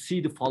you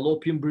see the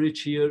fallopian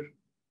bridge here,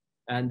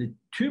 and the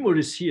tumor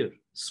is here,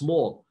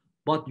 small,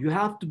 but you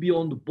have to be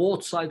on the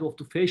both side of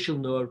the facial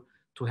nerve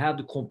to have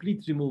the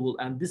complete removal.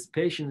 And this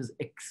patient is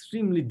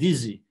extremely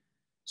dizzy.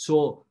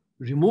 So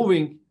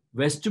removing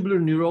vestibular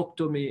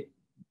neuroanatomy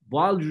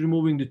while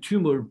removing the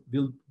tumor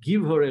will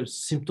give her a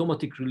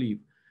symptomatic relief.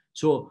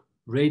 So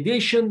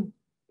radiation,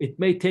 it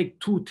may take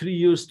 2-3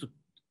 years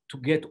to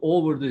get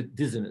over the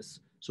dizziness.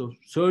 So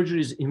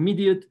surgery is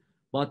immediate,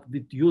 but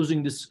with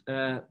using this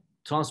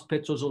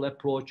trans-petrosal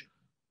approach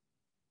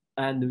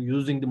and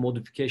using the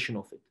modification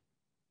of it,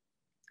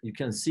 you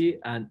can see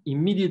an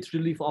immediate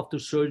relief after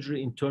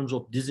surgery in terms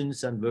of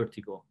dizziness and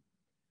vertigo.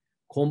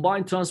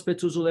 Combined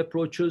trans-petrosal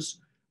approaches,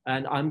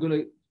 and I'm going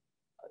to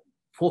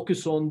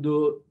focus on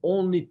the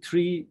only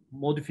 3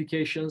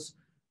 modifications: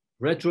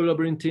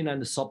 retrolabyrinthine and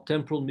the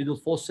subtemporal middle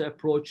fossa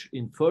approach.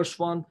 In first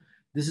one,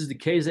 this is the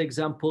case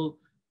example: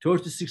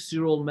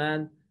 36-year-old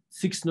man,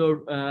 6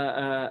 nerve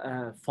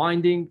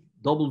finding,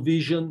 double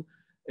vision.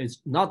 It's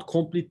not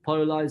complete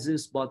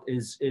paralysis, but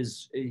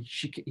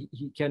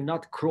he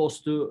cannot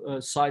cross the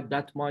side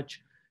that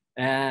much,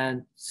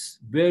 and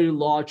very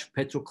large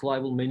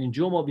petroclival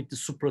meningioma with the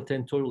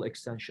supratentorial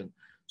extension.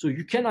 So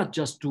you cannot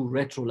just do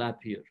retrolab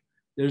here.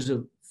 There's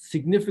a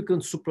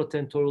significant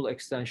supratentorial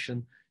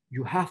extension.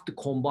 You have to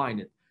combine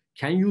it.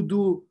 Can you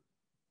do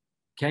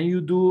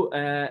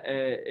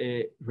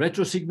a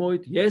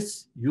retrosigmoid?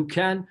 Yes, you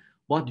can,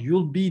 but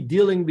you'll be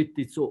dealing with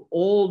it. So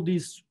all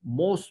these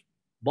most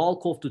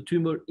bulk of the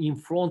tumor in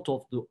front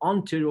of the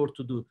anterior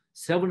to the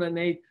 7 and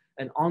 8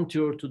 and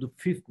anterior to the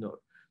 5th nerve.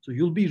 So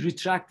you'll be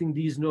retracting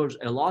these nerves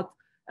a lot,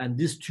 and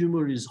this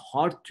tumor is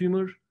hard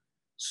tumor.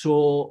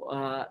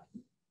 So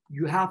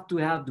you have to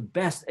have the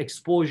best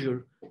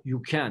exposure you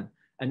can.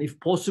 And if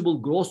possible,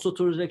 gross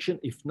total resection.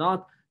 If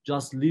not,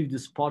 just leave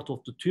this part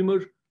of the tumor,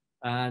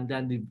 and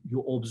then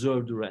you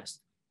observe the rest.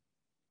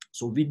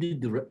 So we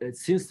did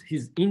since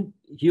his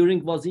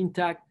hearing was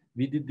intact,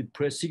 we did the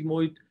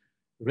presigmoid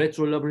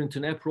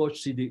retrolabyrinthine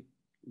approach. See, the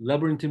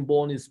labyrinthine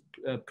bone is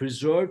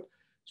preserved.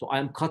 So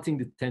I'm cutting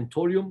the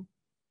tentorium,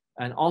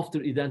 and after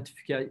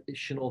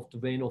identification of the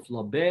vein of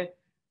Labbe,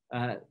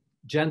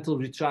 gentle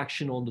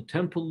retraction on the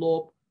temporal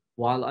lobe.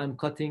 While I'm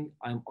cutting,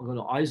 I'm going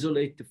to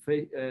isolate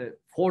the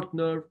 4th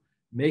nerve,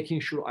 making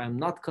sure I'm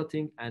not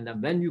cutting. And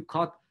then when you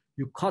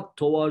cut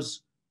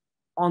towards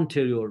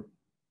anterior,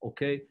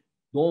 okay?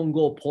 Don't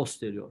go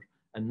posterior.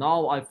 And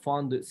now I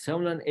found the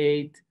 7 and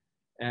 8,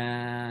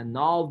 and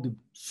now the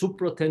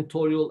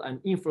supratentorial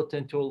and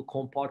infratentorial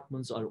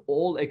compartments are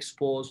all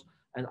exposed,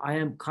 and I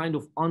am kind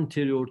of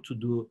anterior to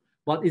do,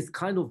 but it's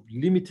kind of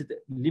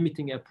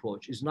limiting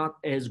approach. It's not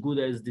as good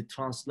as the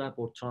translap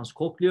or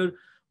transcochlear,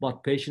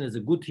 but patient has a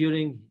good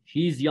hearing,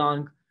 he's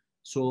young,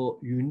 so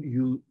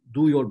you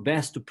do your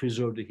best to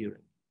preserve the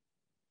hearing.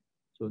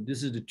 So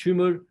this is the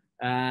tumor,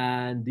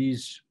 and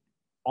these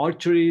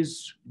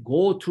arteries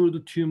go through the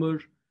tumor,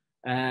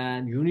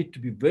 and you need to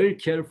be very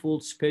careful,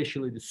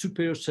 especially the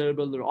superior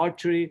cerebellar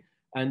artery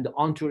and the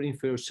anterior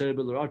inferior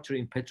cerebellar artery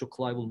in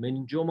petroclival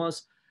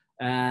meningiomas.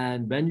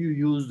 And when you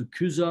use the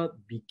CUSA,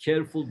 be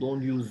careful,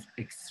 don't use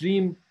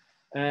extreme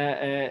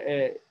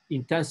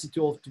intensity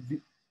of the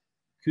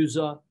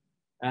CUSA.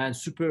 And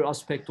superior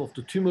aspect of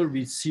the tumor,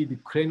 we see the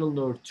cranial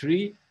nerve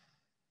 3.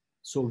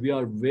 So we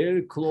are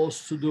very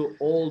close to the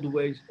all the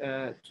way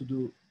to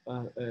the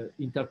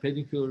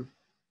interpedicular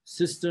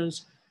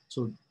cisterns.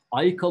 So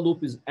Aika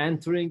loop is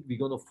entering. We're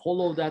going to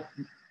follow that.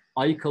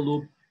 Aika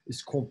loop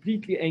is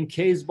completely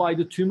encased by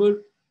the tumor,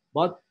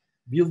 but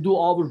we'll do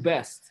our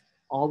best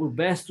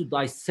to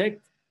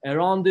dissect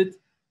around it,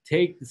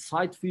 take the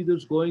side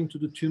feeders going to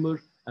the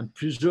tumor, and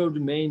preserve the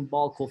main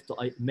bulk of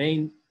the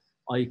main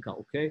Aika,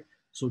 okay?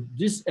 So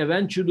this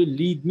eventually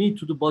lead me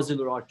to the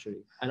basilar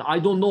artery. And I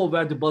don't know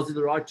where the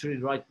basilar artery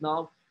is right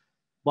now,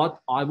 but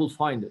I will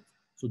find it.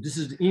 So this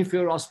is the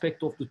inferior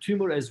aspect of the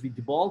tumor as we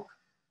debulk.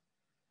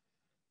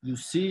 You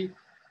see,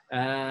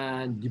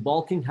 and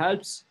debulking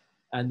helps,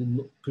 and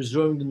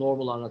preserving the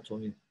normal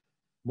anatomy,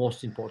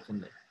 most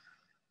importantly.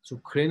 So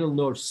cranial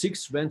nerve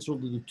 6 ventral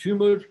to the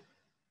tumor.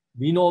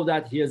 We know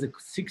that he has a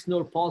 6th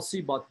nerve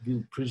palsy, but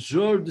we'll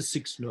preserve the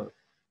 6th nerve.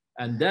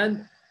 And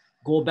then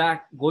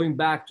going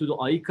back to the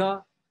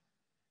Aika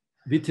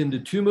within the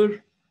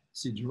tumor.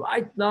 See,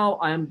 right now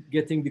I am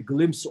getting the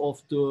glimpse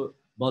of the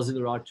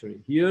basilar artery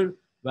here,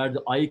 where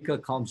the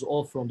Aika comes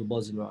off from the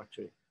basilar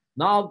artery.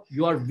 Now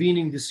you are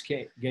winning this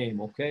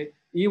game, okay?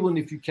 Even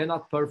if you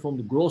cannot perform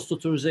the gross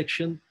total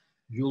resection,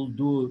 you'll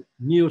do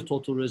near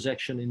total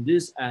resection in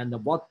this. And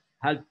what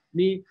helped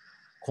me,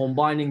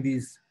 combining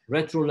these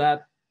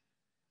retrolab,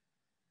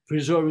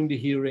 preserving the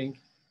hearing,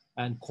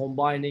 and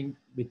combining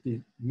with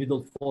the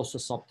middle fossa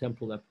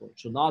subtemporal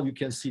approach. So now you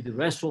can see the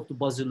rest of the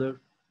basilar,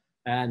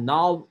 and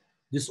now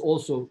this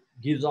also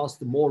gives us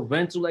the more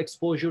ventral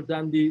exposure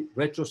than the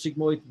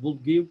retrosigmoid will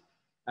give.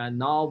 And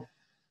now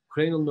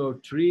cranial nerve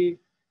 3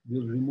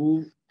 will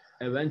remove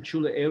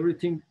eventually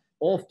everything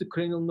off the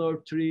cranial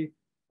nerve 3,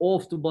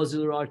 off the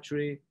basilar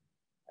artery,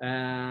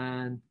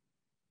 and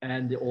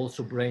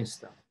also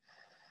brainstem.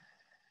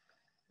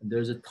 And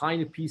there's a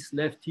tiny piece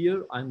left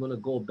here. I'm going to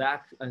go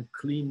back and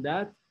clean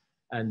that,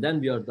 and then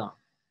we are done.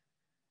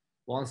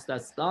 Once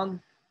that's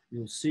done,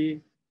 you'll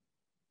see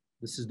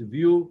this is the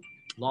view,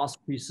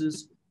 last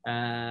pieces,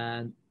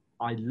 and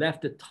I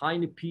left a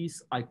tiny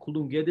piece. I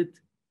couldn't get it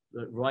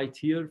right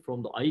here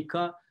from the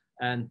AICA,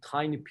 and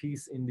tiny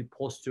piece in the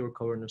posterior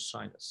cavernous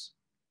sinus,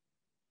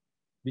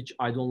 which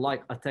I don't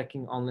like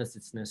attacking unless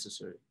it's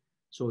necessary.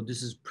 So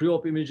this is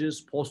pre-op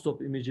images,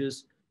 post-op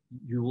images.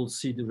 You will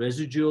see the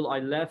residual I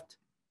left,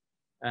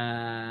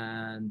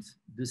 and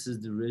this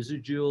is the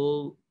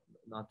residual,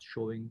 not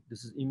showing.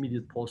 This is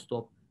immediate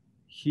post-op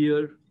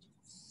here,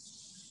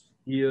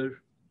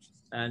 here,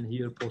 and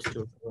here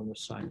posterior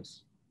cavernous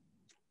sinus.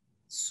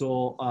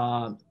 So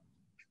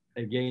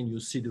again, you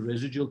see the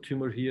residual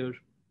tumor here,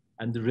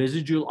 and the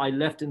residual I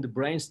left in the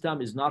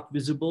brainstem is not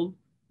visible.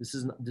 This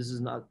is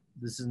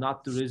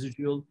not the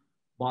residual,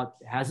 but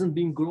it hasn't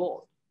been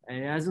grown, and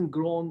it hasn't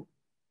grown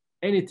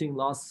anything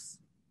last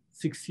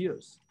 6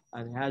 years,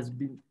 and it has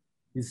been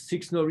his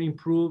 6th nerve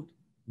improved,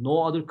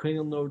 no other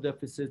cranial nerve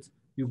deficits.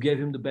 You gave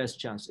him the best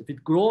chance. If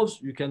it grows,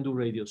 you can do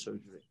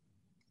radiosurgery.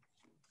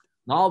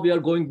 Now we are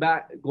going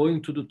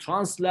to the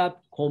translab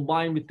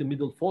combined with the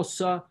middle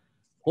fossa.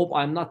 Hope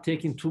I'm not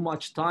taking too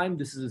much time.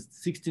 This is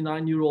a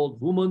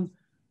 69-year-old woman.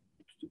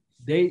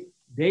 They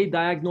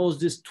diagnosed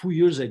this 2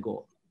 years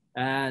ago,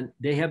 and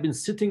they have been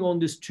sitting on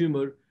this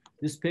tumor.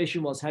 This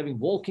patient was having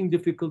walking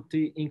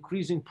difficulty,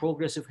 increasing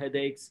progressive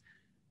headaches,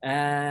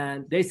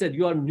 and they said,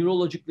 you are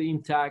neurologically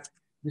intact.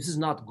 This is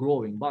not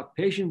growing, but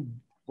patient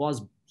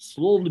was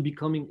slowly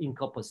becoming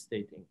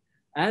incapacitating.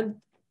 And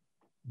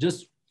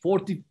just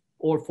 40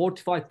 or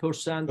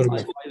 45%, if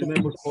I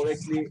remember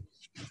correctly,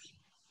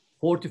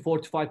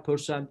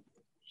 45%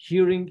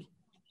 hearing,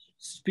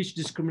 speech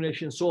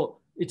discrimination. So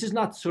it is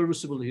not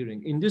serviceable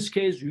hearing. In this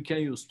case, you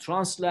can use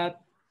translab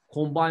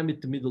combined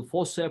with the middle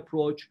fossa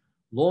approach,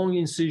 long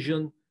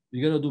incision.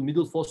 We're going to do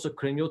middle fossa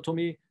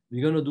craniotomy.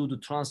 We're going to do the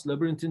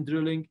translabyrinthine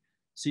drilling.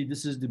 See,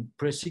 this is the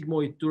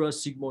presigmoid dura,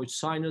 sigmoid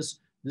sinus.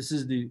 This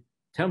is the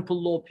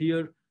temporal lobe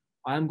here.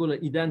 I'm going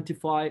to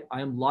identify,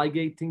 I am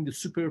ligating the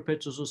superior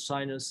petrosal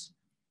sinus.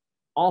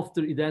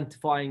 After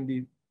identifying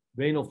the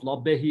vein of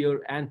Labbe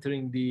here,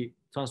 entering the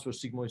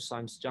transverse sigmoid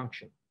sinus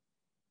junction.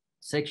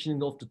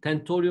 Sectioning of the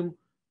tentorium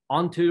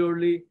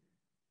anteriorly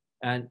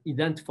and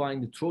identifying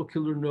the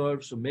trochlear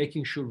nerve, so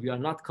making sure we are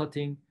not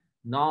cutting.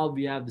 Now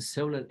we have the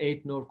 7 and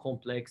 8 nerve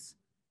complex.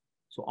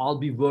 So I'll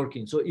be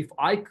working. So if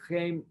I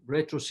came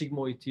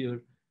retrosigmoid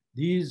here,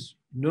 these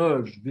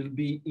nerves will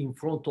be in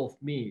front of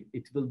me.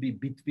 It will be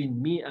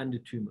between me and the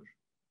tumor.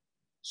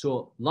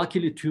 So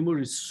luckily tumor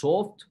is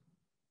soft,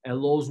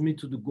 allows me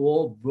to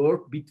go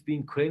work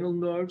between cranial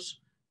nerves,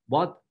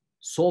 but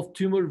soft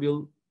tumor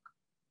will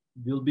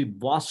be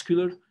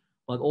vascular,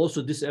 but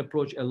also this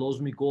approach allows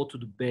me go to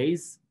the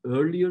base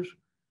earlier,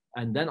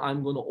 and then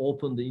I'm going to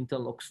open the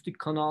internal acoustic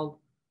canal,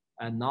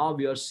 and now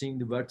we are seeing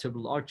the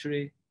vertebral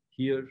artery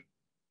here,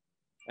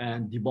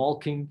 and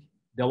debulking,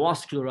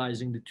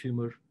 devascularizing the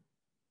tumor,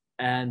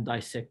 and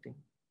dissecting.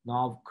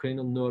 Now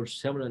cranial nerves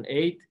 7 and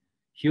 8,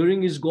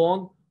 hearing is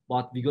gone,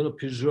 but we're going to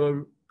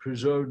preserve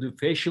the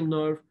facial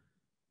nerve,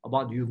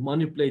 but you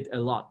manipulate a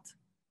lot.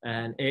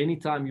 And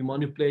anytime you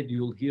manipulate,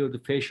 you'll hear the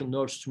facial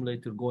nerve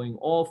stimulator going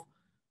off.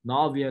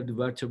 Now we have the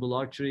vertebral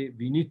artery.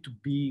 We need to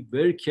be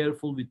very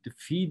careful with the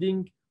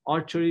feeding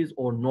arteries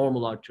or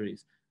normal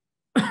arteries.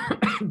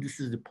 This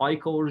is the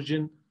pica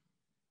origin.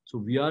 So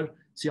we are,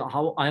 see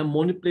how I am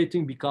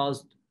manipulating,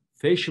 because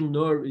facial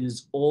nerve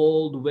is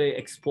all the way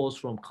exposed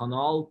from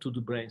canal to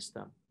the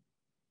brainstem.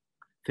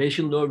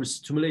 Facial nerve is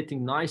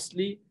stimulating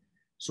nicely,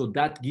 so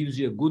that gives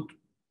you a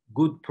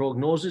good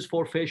prognosis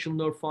for facial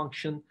nerve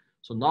function.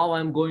 So now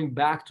I'm going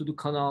back to the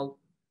canal,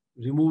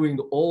 removing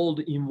all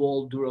the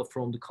involved dura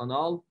from the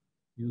canal.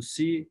 You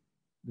see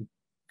the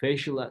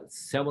facial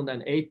 7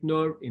 and 8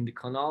 nerve in the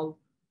canal,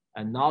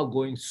 and now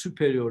going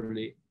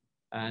superiorly,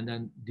 and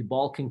then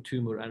debulking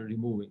tumor and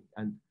removing.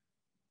 And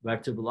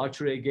vertebral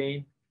artery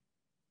again,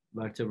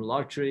 vertebral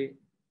artery,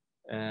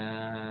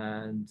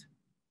 and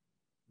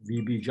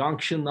VB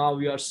junction now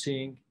we are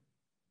seeing,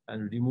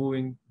 and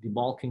removing,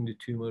 debulking the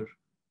tumor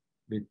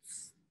with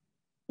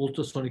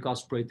ultrasonic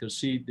aspirator.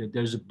 See that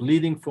there's a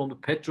bleeding from the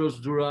petrous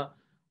dura.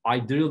 I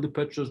drilled the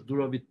petrous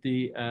dura with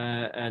the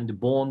and the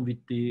bone with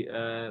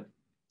the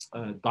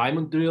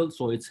diamond drill,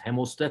 so it's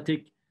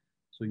hemostatic.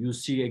 So you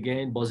see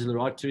again basilar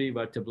artery,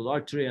 vertebral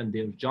artery, and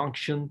their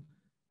junction,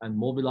 and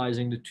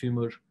mobilizing the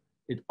tumor.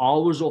 It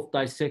hours of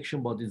dissection,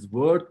 but it's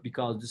worth,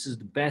 because this is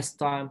the best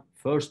time.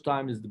 First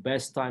time is the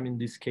best time in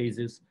these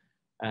cases,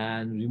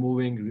 and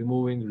removing.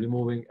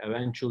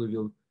 Eventually,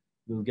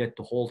 we'll get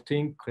the whole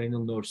thing.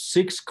 Cranial nerve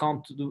 6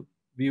 come to the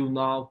view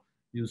now.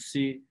 You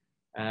see,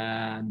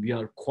 and we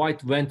are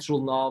quite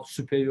ventral now,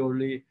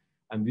 superiorly,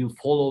 and we'll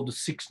follow the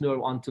 6th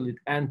nerve until it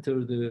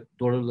enters the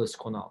duralis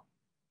canal.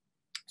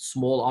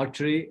 Small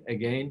artery,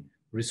 again,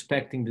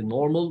 respecting the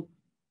normal,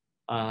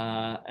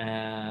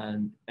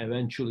 and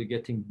eventually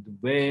getting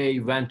way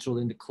ventral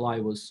in the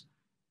clivus,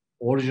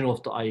 origin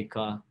of the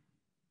AICA,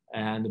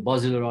 and the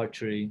basilar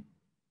artery,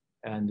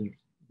 and the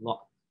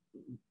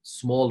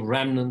small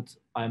remnant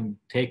I'm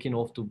taking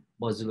off the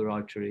basilar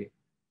artery.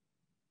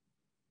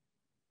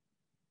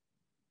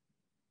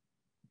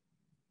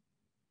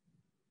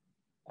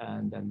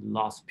 And then the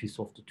last piece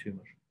of the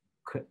tumor.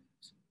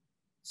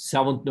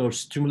 7th nerve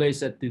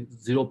stimulates at the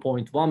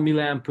 0.1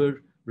 milliampere,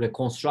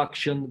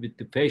 reconstruction with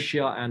the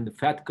fascia and the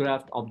fat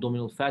graft,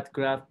 abdominal fat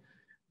graft.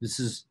 This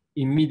is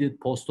immediate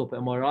post-op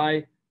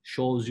MRI,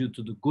 shows you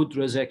to the good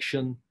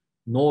resection,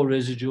 no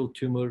residual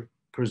tumor,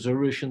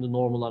 preservation, the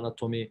normal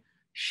anatomy.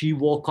 She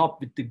woke up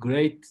with the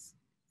grade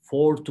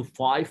 4 to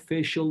 5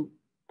 facial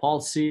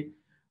palsy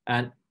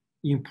and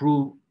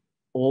improved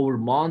over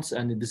months.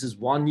 And this is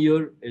 1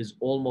 year, is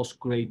almost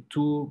grade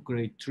 2,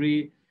 grade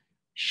 3.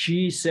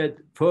 She said,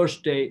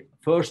 first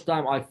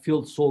time I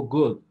feel so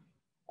good.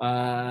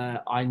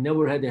 I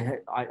never had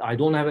I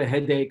don't have a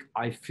headache.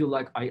 I feel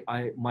like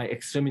my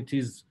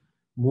extremities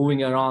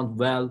moving around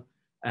well.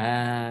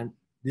 And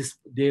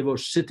they were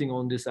sitting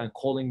on this and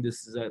calling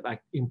this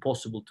like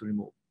impossible to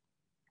remove.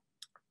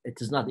 It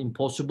is not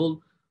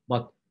impossible,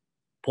 but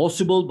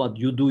possible, but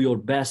you do your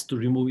best to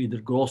remove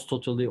either gross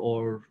totally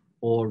or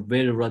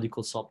very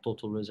radical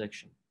subtotal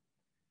resection.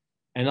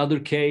 Another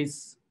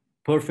case,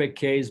 perfect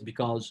case,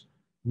 because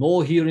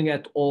no hearing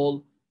at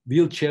all,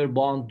 wheelchair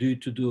bound due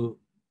to the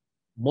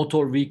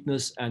motor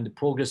weakness and the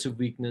progressive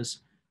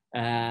weakness,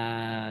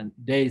 and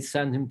they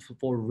send him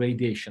for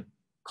radiation.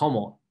 Come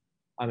on.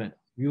 I mean,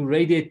 you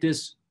radiate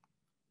this,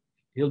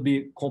 he'll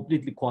be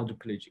completely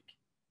quadriplegic.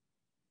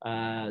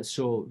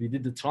 So we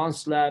did the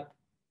translab.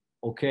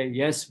 Okay,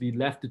 yes, we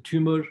left the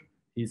tumor.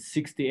 He's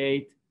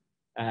 68,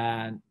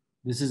 and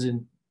this is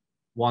in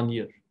 1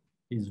 year.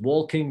 He's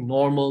walking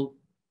normal,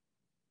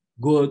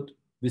 good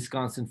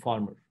Wisconsin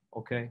farmer.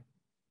 Okay,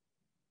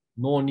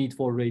 no need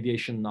for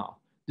radiation now.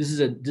 This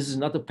is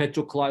not a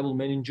petroclival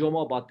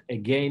meningioma, but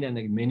again, a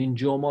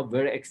meningioma,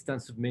 very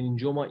extensive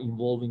meningioma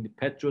involving the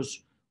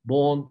petrous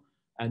bone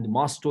and the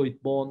mastoid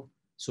bone.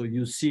 So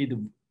you see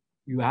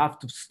you have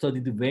to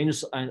study the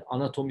venous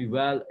anatomy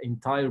well.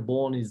 Entire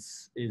bone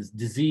is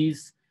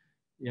diseased.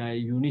 Yeah,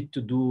 you need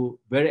to do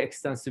very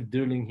extensive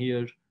drilling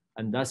here,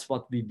 and that's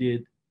what we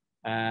did.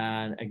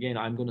 And again,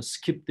 I'm going to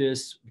skip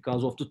this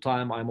because of the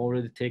time. I'm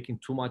already taking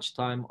too much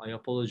time. I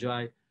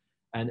apologize.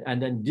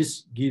 And then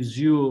this gives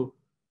you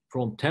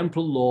from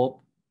temporal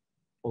lobe,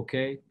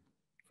 okay,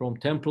 from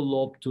temporal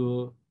lobe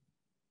to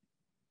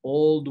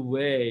all the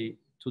way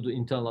to the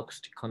internal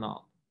acoustic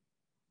canal.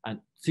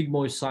 And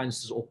sigmoid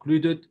sinus is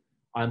occluded.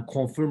 I'm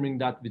confirming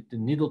that with the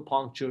needle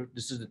puncture.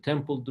 This is the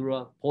temporal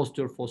dura,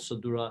 posterior fossa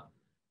dura,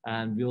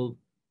 and we'll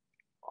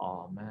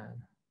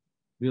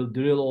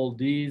drill all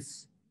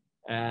these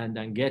and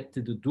then get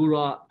to the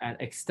dura and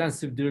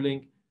extensive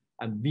drilling.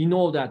 And we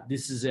know that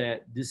it's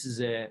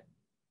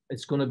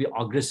going to be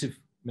aggressive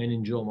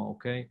meningioma,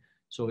 okay?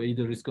 So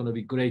either it's going to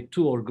be grade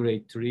 2 or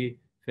grade 3,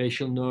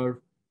 facial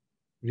nerve,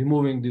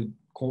 removing the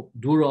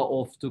dura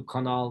of the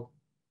canal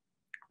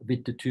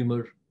with the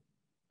tumor,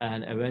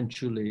 and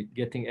eventually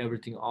getting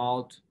everything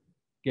out,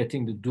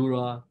 getting the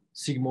dura,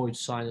 sigmoid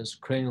sinus,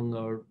 cranial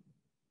nerve,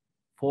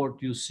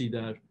 fourth you see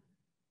there,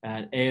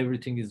 and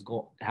everything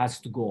has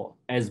to go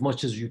as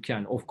much as you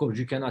can. Of course,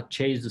 you cannot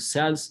change the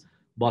cells,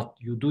 but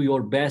you do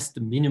your best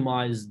to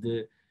minimize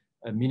the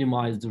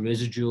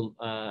residual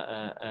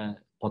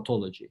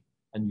pathology.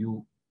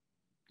 And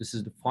this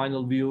is the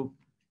final view,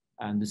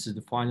 and this is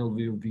the final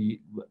view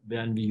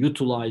when we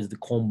utilize the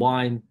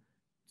combined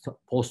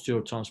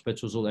posterior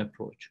transpetrosal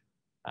approach.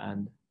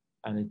 And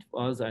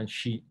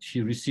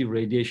she received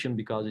radiation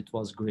because it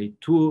was grade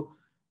 2,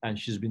 and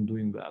she's been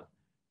doing well.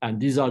 And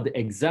these are the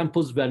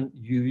examples when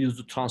you use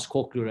the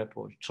transcochlear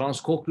approach.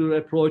 Transcochlear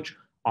approach,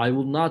 I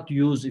will not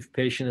use if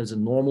patient has a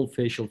normal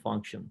facial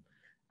function.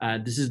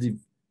 And this is the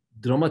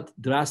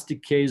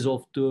drastic case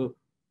of the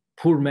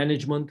poor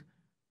management.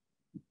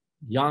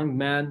 Young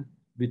man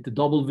with the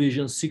double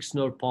vision, 6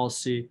 nerve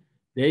palsy,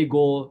 they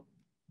go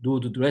do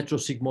the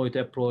retrosigmoid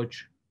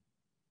approach,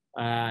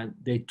 and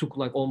they took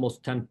like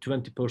almost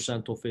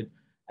 10-20% of it,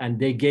 and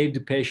they gave the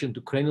patient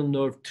to cranial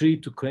nerve 3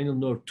 to cranial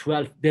nerve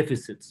 12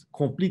 deficits,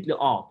 completely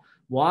out.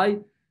 Why?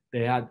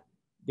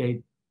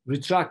 They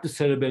retract the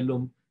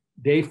cerebellum.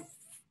 They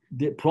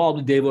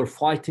probably were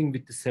fighting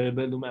with the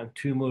cerebellum and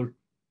tumor,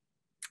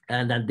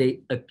 and then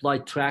they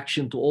applied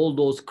traction to all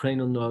those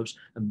cranial nerves.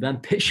 And when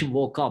patient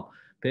woke up,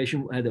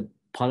 patient had a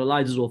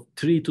paralysis of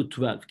 3 to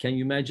 12. Can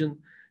you imagine?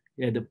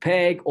 He had a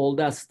peg, all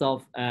that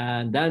stuff,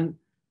 and then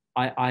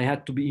I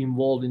had to be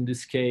involved in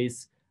this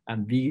case,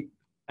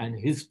 and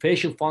his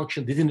facial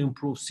function didn't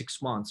improve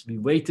 6 months. We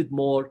waited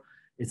more,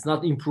 it's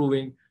not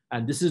improving.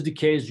 And this is the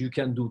case you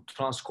can do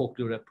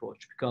transcochlear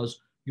approach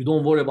because you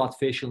don't worry about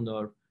facial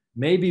nerve.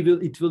 Maybe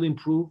it will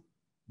improve,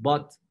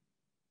 but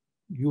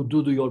you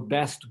do your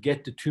best to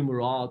get the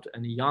tumor out.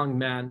 And a young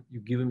man, you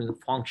give him a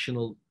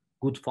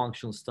good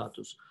functional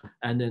status.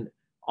 And then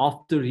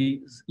after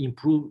he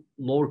improved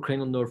lower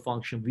cranial nerve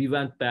function, we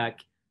went back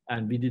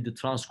and we did the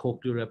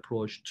transcochlear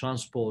approach,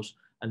 transpose,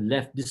 and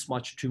left this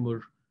much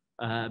tumor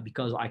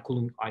because I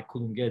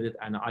couldn't get it,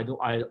 and I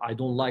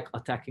don't like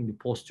attacking the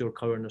posterior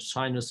cavernous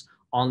sinus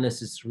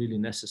unless it's really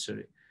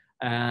necessary.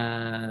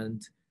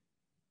 And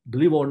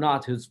believe it or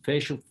not, his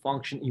facial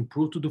function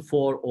improved to the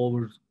 4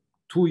 over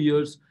 2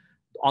 years.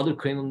 Other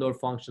cranial nerve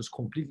functions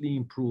completely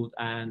improved,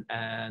 and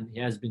he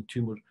has been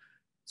tumor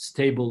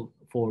stable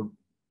for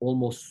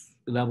almost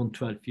 11,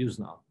 12 years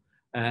now.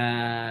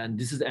 And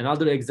this is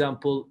another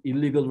example,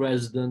 illegal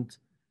resident,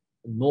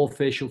 no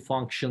facial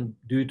function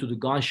due to the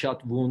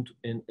gunshot wound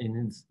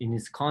in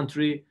his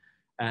country.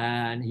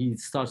 And he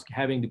starts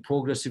having the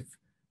progressive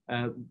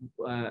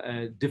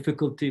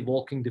difficulty,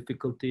 walking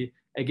difficulty.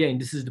 Again,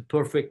 this is the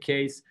perfect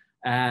case.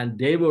 And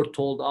they were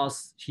told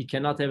us he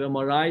cannot have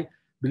MRI.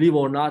 Believe it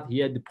or not, he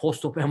had the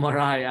post-op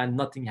MRI and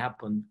nothing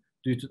happened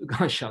due to the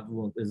gunshot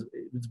wound.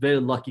 It's a very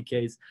lucky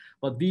case.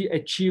 But we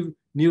achieved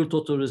near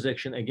total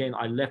resection. Again,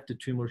 I left the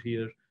tumor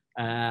here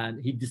and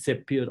he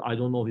disappeared. I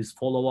don't know his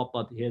follow-up,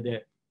 but he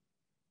had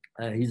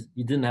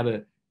he didn't have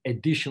an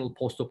additional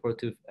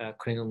post-operative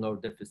cranial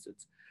nerve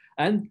deficits.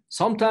 And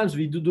sometimes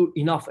we do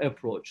enough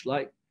approach,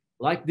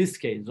 like this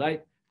case,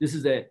 right? This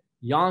is a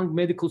young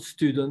medical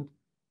student,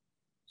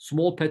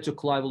 small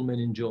petroclival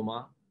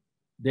meningioma.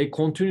 They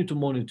continue to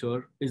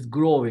monitor, it's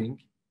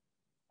growing,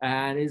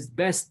 and it's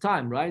best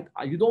time, right?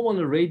 You don't want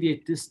to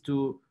radiate this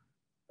to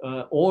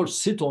or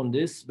sit on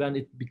this. When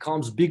it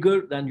becomes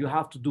bigger, then you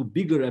have to do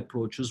bigger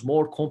approaches,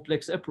 more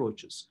complex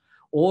approaches.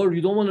 Or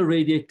you don't want to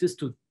radiate this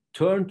to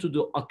turn to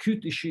the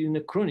acute issue in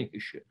a chronic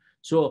issue.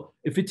 So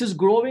if it is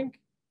growing,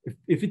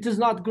 if it is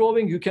not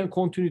growing, you can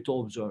continue to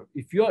observe.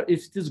 If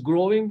it is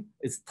growing,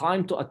 it's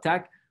time to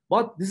attack.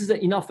 But this is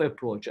an enough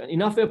approach. And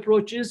enough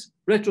approach is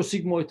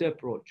retrosigmoid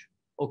approach.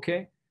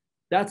 Okay,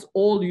 that's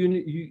all you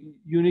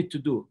need to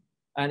do,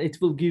 and it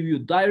will give you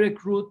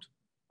direct route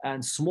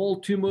and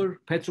small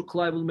tumor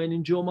petroclival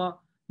meningioma.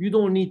 You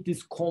don't need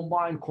these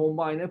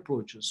combined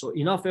approaches. So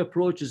enough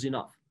approach is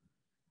enough,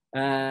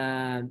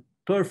 and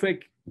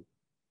perfect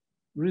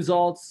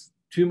results,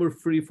 tumor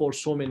free for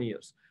so many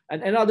years.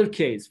 And another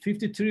case,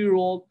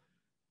 53-year-old,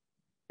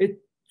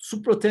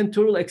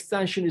 supratentorial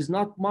extension is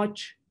not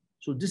much.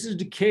 So this is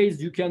the case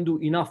you can do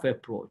enough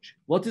approach.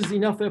 What is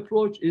enough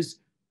approach? Is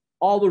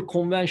our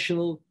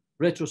conventional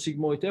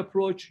retrosigmoid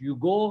approach. You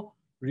go,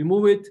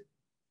 remove it,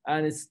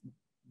 and it's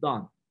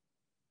done.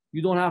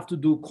 You don't have to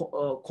do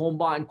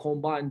combine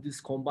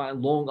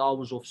long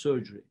hours of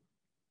surgery.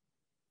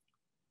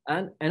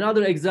 And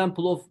another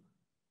example of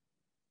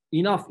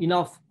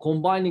enough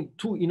combining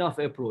two enough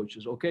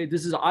approaches. Okay,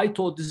 I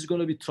thought this is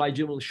going to be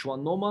trigeminal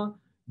schwannoma.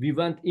 We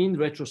went in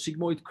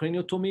retrosigmoid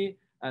craniotomy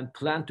and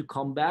planned to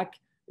come back.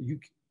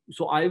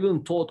 So I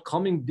even thought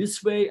coming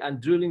this way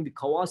and drilling the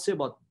Kawase,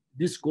 but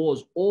this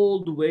goes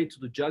all the way to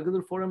the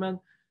jugular foramen.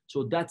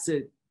 So that's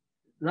a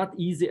not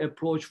easy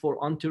approach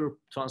for anterior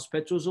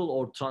transpetrosal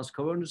or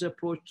transcavernous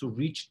approach to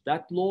reach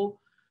that low.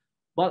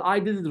 But I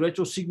did the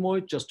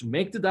retrosigmoid just to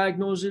make the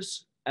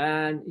diagnosis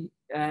and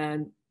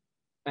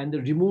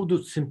remove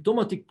the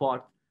symptomatic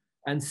part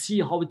and see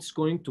how it's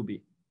going to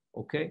be.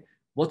 Okay,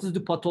 what is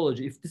the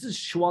pathology? If this is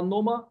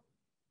schwannoma,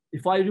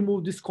 if I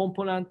remove this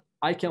component,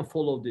 I can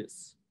follow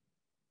this.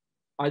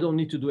 I don't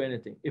need to do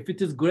anything. If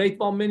it is grade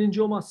 1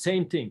 meningioma,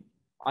 same thing.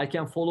 I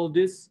can follow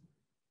this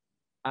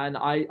and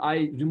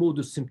I remove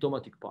the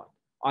symptomatic part.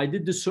 I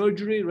did the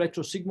surgery,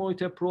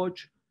 retrosigmoid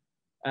approach,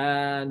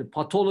 and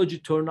pathology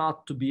turned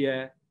out to be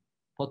a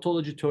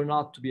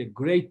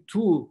grade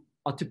 2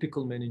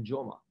 atypical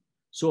meningioma.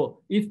 So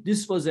if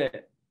this was a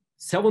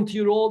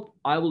 70-year-old,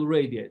 I will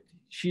radiate.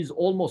 She's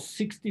almost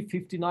 60,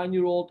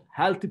 59-year-old,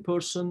 healthy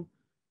person.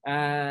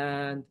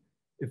 And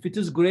if it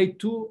is grade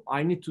 2,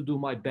 I need to do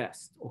my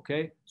best,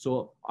 okay?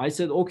 So I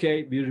said,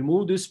 okay, we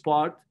remove this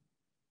part.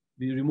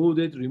 We removed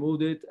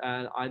it,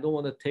 and I don't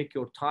want to take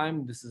your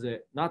time. This is a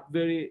not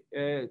very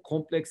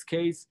complex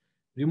case,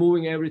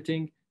 removing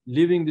everything,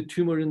 leaving the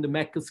tumor in the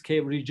Meckel's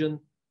cave region,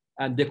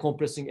 and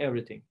decompressing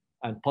everything.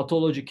 And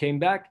pathology came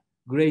back,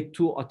 grade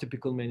 2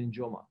 atypical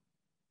meningioma.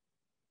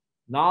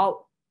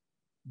 Now,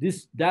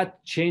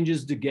 that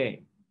changes the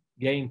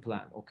game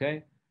plan,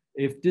 okay?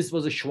 If this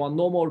was a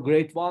schwannoma or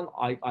grade 1,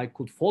 I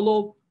could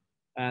follow,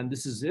 and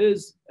this is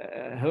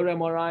her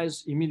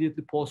MRIs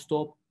immediately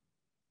post-op.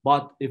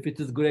 But if it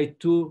is grade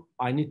 2,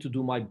 I need to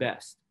do my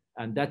best.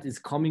 And that is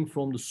coming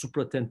from the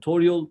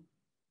supratentorial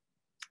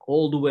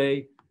all the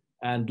way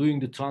and doing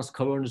the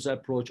transcavernous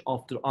approach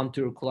after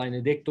anterior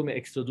clinidectomy,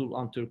 extradural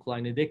anterior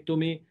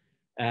clinidectomy,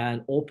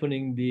 and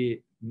opening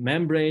the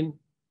membrane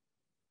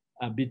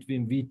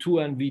between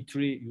V2 and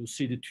V3, you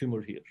see the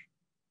tumor here.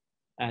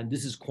 And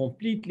this is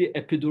completely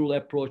epidural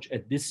approach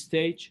at this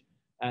stage,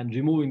 and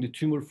removing the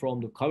tumor from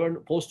the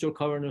posterior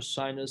cavernous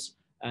sinus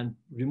and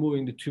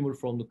removing the tumor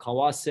from the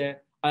Kawase,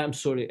 I'm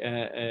sorry,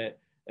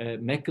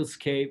 Meckel's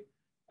cave,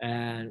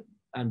 and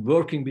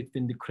working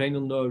between the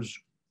cranial nerves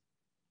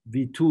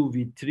V2,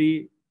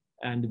 V3,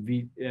 and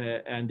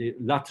the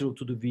lateral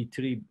to the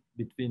V3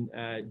 between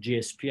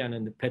GSPN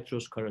and the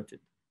petrous carotid.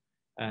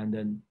 And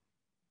then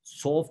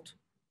soft,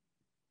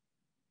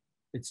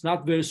 it's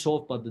not very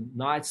soft, but the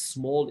nice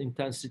small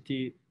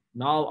intensity.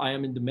 Now I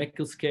am in the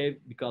Meckel's cave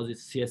because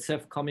it's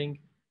CSF coming,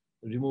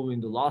 removing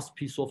the last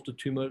piece of the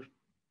tumor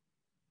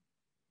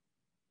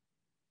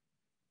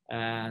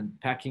and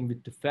packing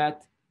with the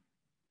fat.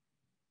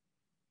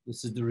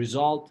 This is the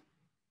result.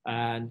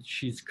 And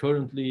she's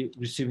currently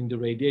receiving the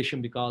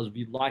radiation because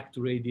we like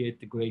to radiate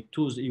the grade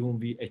 2s even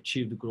we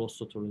achieve the gross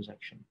total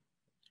resection.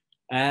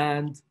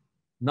 And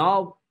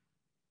now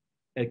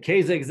a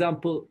case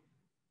example,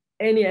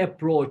 any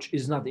approach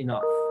is not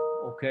enough,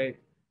 okay?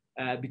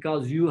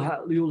 Because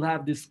you'll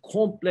have this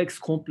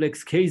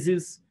complex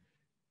cases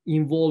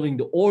involving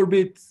the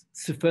orbit,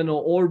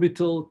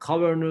 sphenoorbital,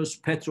 cavernous,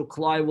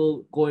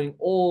 petroclival, going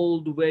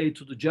all the way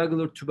to the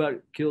jugular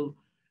tubercle,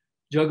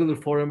 jugular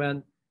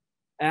foramen,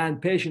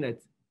 and patient had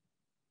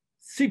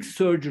 6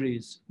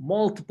 surgeries,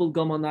 multiple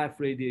gamma knife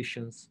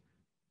radiations,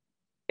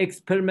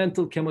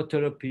 experimental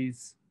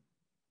chemotherapies.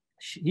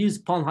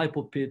 He's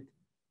panhypopid,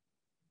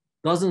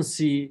 doesn't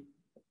see,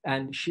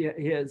 and he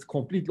is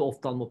completely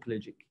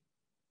ophthalmoplegic.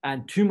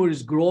 And tumor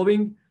is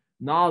growing.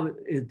 Now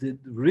the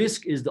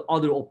risk is the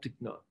other optic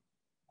nerve.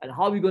 And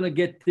how are we going to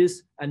get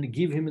this and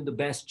give him the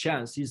best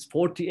chance? He's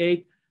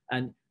 48,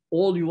 and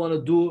all you want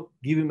to do,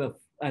 give him a,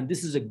 and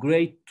this is a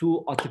grade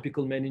 2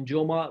 atypical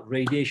meningioma,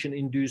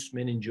 radiation-induced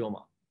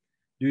meningioma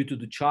due to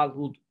the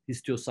childhood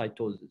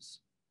histiocytosis,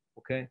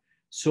 okay?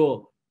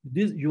 So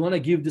this, you want to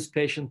give this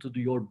patient to do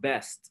your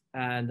best,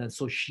 and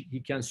so he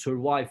can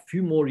survive a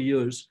few more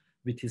years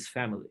with his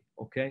family,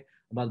 okay?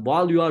 But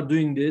while you are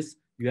doing this,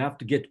 you have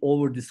to get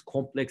over this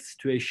complex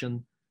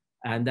situation,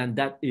 and then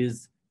that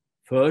is,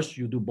 first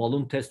you do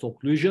balloon test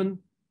occlusion.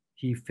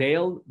 He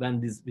failed when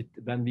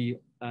we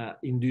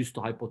induced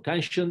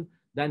hypotension.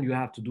 Then you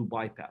have to do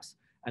bypass.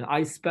 And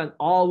I spent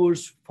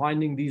hours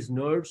finding these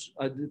nerves,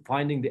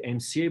 finding the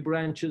MCA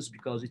branches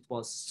because it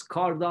was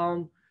scarred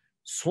down,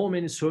 so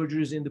many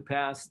surgeries in the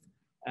past.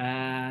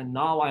 And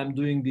now I'm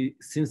doing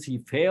since he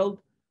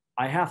failed,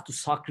 I have to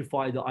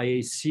sacrifice the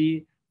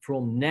IAC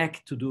from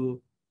neck to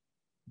do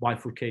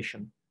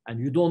bifurcation. And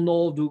you don't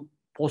know the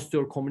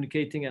posterior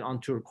communicating and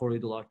anterior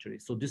choroidal artery.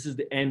 So this is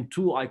the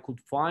M2 I could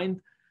find.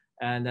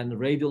 And then the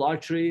radial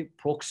artery,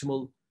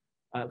 proximal,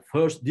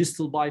 first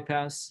distal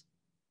bypass,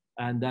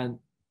 and then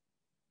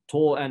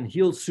toe and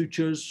heel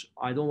sutures.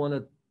 I don't want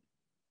to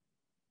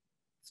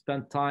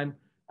spend time.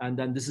 And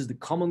then this is the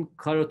common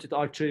carotid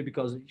artery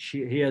because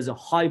he has a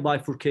high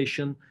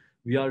bifurcation.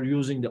 We are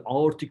using the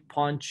aortic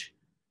punch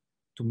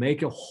to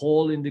make a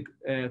hole in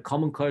the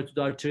common carotid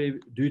artery.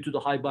 Due to the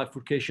high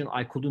bifurcation,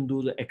 I couldn't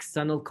do the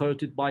external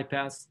carotid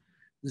bypass.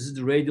 This is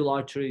the radial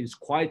artery. It's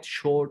quite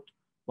short,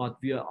 but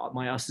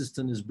my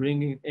assistant is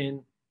bringing it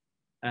in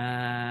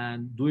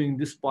and doing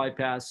this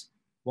bypass.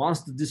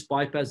 Once this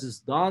bypass is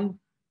done,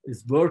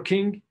 it's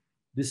working.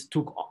 This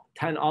took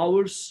 10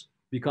 hours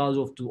because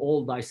of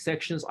all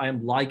dissections. I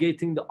am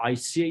ligating the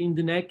ICA in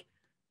the neck,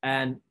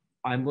 and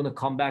I'm going to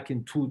come back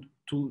in two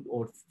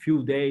or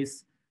few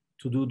days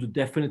to do the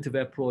definitive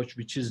approach,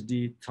 which is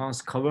the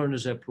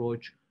transcavernous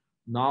approach.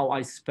 Now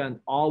I spent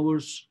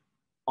hours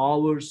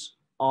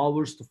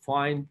to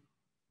find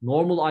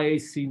normal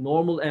IAC,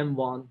 normal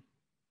M1.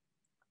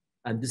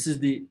 And this is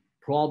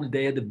probably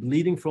they had the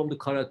bleeding from the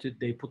carotid.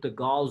 They put the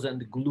gauze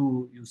and the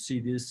glue, you see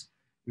this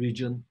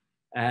region.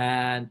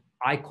 And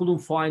I couldn't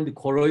find the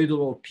choroidal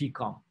or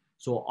PCOM.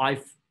 So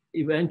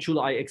eventually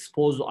I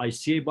exposed the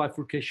ICA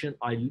bifurcation.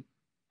 I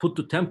put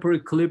the temporary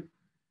clip.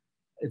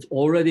 It's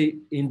already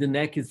in the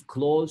neck, is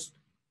closed.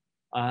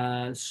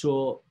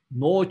 So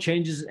no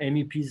changes in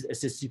MEPs,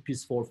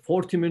 SSCPs for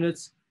 40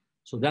 minutes.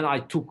 So then I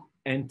took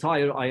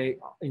entire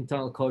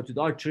internal carotid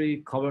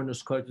artery,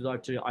 cavernous carotid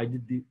artery. I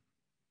did the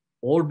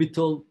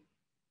orbital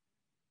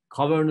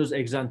cavernous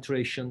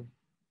exenteration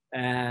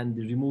and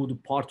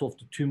removed part of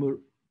the tumor,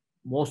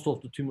 most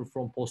of the tumor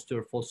from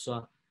posterior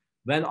fossa.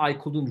 When I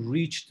couldn't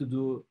reach to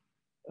do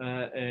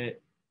a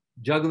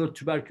jugular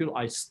tubercle,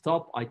 I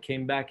stopped. I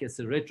came back as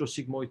a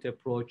retrosigmoid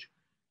approach.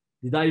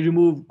 Did I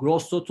remove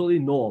gross totally?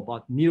 No,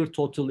 but near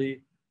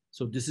totally.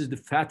 So this is the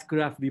fat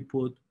graft we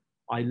put.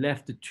 I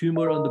left the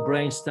tumor on the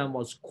brainstem,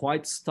 was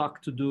quite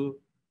stuck to do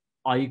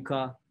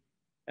AICA.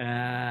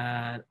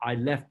 And I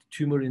left the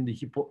tumor in the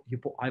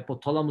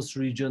hypothalamus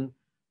region,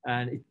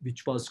 and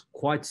which was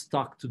quite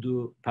stuck to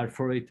do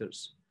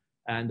perforators.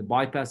 And the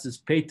bypass is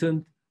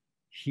patent.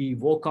 He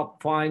woke up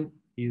fine.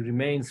 He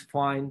remains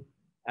fine.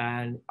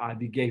 And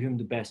we gave him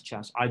the best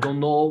chance. I don't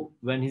know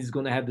when he's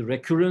going to have the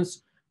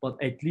recurrence, but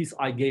at least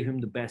I gave him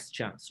the best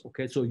chance.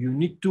 Okay, so you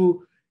need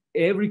to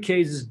every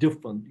case is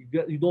different.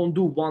 You don't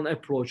do one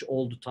approach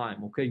all the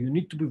time. Okay, you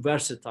need to be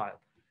versatile.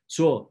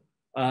 So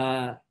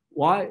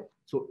why?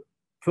 So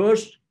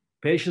first,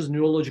 patient's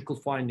neurological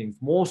findings,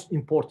 most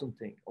important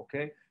thing.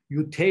 Okay,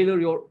 you tailor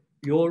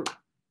your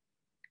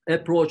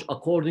approach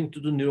according to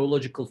the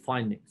neurological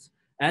findings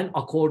and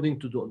according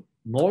to the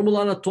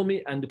normal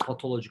anatomy and the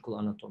pathological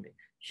anatomy.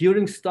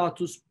 Hearing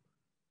status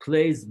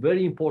plays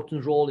very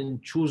important role in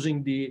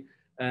choosing the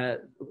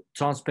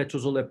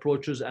transpetrosal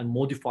approaches and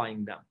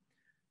modifying them.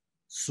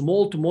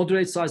 Small to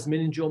moderate sized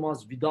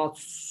meningiomas without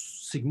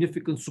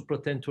significant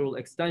supratentorial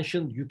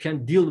extension, you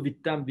can deal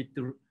with them with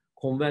the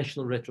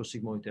conventional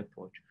retrosigmoid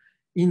approach.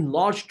 In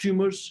large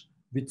tumors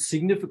with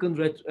significant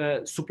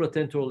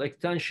supratentorial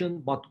extension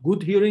but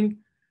good hearing,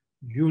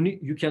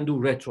 you can do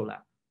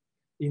retrolab.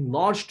 In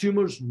large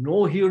tumors,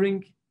 no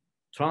hearing,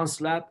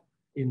 translab.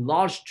 In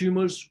large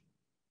tumors,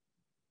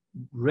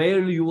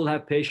 rarely you will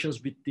have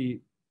patients with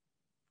the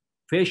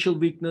facial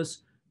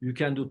weakness, you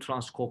can do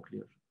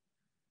transcochlear.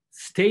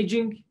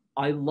 Staging,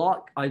 I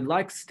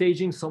like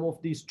staging some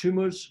of these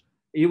tumors.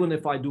 Even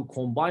if I do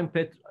combined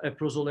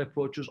Petrosal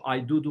approaches, I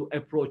do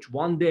approach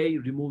one day,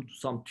 remove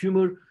some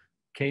tumor,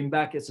 came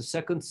back as a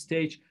second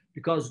stage,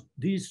 because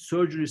these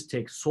surgeries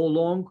take so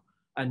long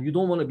and you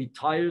don't want to be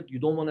tired. You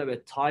don't want to have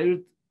a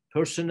tired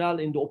personnel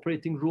in the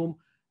operating room.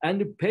 And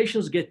the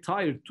patients get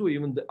tired too,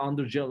 even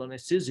under general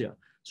anesthesia.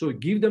 So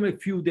give them a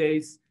few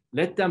days,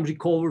 let them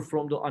recover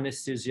from the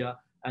anesthesia,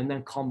 and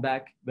then come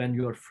back when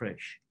you are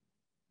fresh.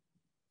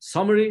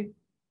 Summary,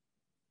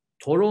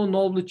 thorough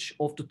knowledge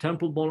of the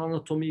temporal bone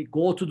anatomy,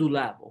 go to the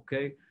lab,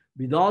 okay?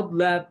 Without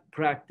lab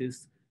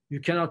practice, you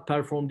cannot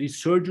perform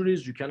these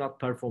surgeries, you cannot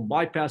perform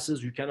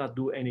bypasses, you cannot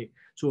do any.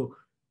 So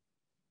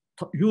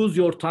use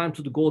your time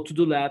to go to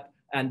the lab,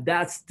 and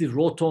that's the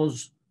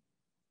Rhoton's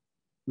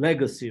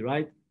legacy,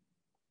 right?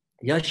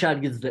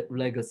 Yaşargil's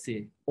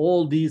legacy,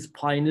 all these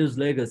pioneers'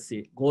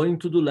 legacy, going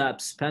to the lab,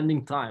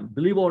 spending time.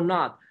 Believe or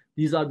not,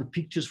 these are the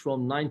pictures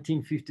from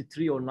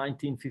 1953 or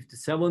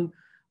 1957.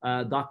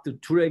 Dr.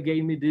 Ture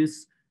gave me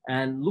this,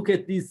 and look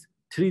at these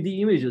 3D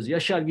images.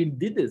 Yaşargil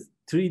did this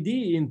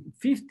 3D in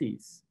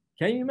 50s.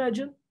 Can you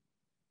imagine?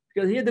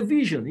 Because he had a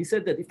vision. He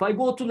said that if I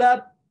go to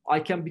lab,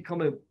 I can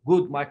become a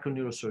good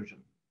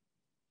microneurosurgeon.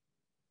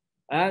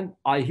 And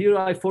I hear,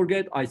 I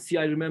forget, I see,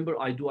 I remember,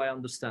 I do, I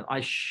understand.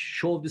 I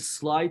show this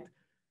slide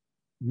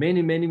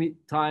many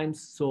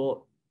times.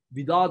 So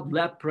without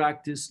lab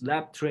practice,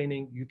 lab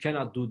training, you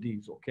cannot do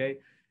these, okay?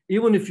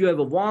 Even if you have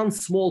one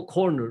small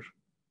corner,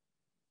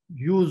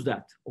 use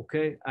that,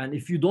 okay? And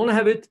if you don't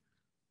have it,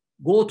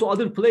 go to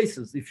other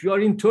places. If you are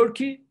in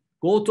Turkey,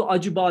 go to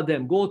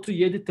Acıbadem, go to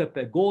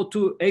Yeditepe, go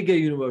to Ege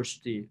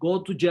University,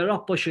 go to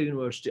Cerrahpaşa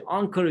University,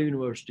 Ankara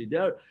University.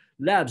 There are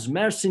labs,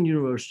 Mersin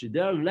University,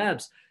 there are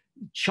labs.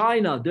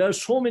 China, there are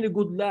so many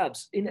good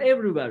labs in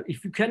everywhere.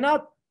 If you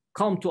cannot,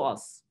 come to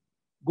us.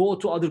 Go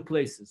to other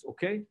places,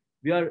 okay?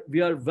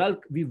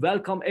 We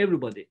welcome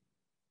everybody.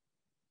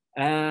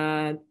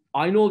 And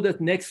I know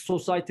that next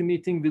society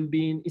meeting will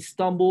be in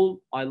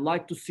Istanbul. I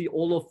like to see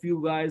all of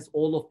you guys,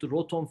 all of the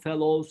Rhoton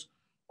fellows,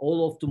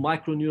 all of the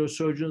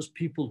microneurosurgeons,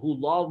 people who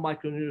love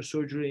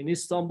microneurosurgery in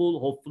Istanbul.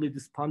 Hopefully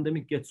this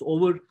pandemic gets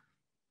over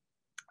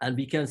and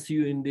we can see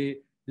you in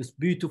this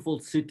beautiful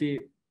city.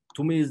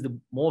 To me, is the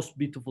most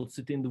beautiful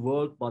city in the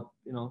world, but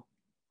you know,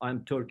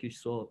 I'm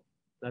Turkish, so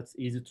that's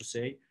easy to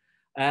say.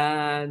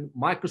 And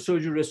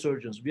microsurgery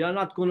resurgence. We are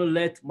not going to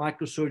let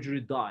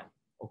microsurgery die,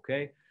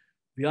 okay?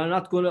 We are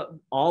not going to,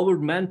 our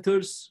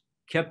mentors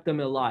kept them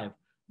alive.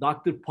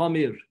 Dr.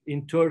 Pamir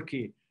in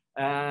Turkey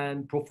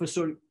and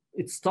Professor,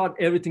 it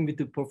started everything with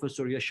the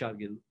Professor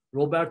Yaşargil,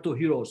 Roberto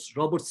Hiros,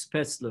 Robert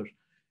Spetzler.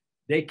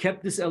 They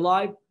kept this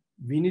alive.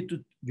 We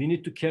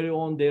need to carry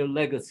on their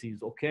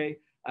legacies, okay?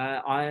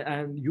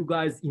 And you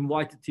guys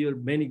invited here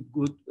many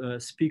good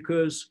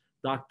speakers,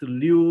 Dr.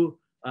 Liu,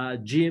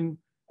 Jim,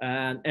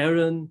 and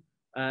Aaron,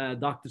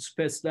 Dr.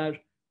 Spetzler.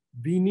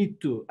 We need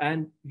to,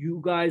 and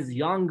you guys,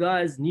 young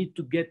guys, need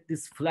to get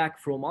this flag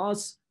from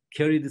us,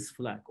 carry this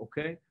flag,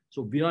 okay?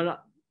 So we are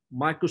not,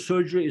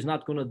 microsurgery is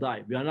not gonna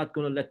die. We are not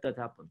gonna let that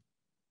happen.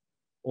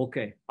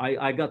 Okay,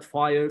 I got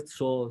fired,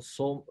 so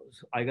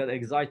I got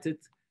excited.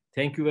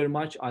 Thank you very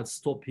much. I'll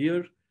stop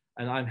here,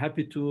 and I'm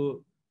happy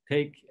to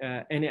take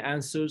any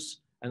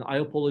answers. And I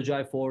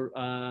apologize for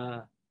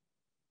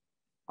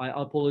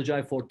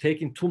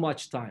taking too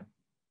much time.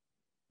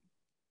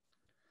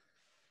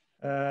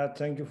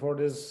 Thank you for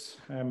this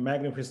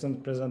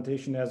magnificent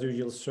presentation, as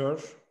usual, sir.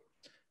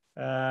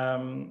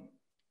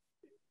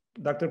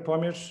 Dr.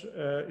 Pamir,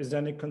 is there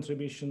any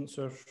contribution,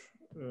 sir,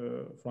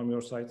 from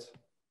your side?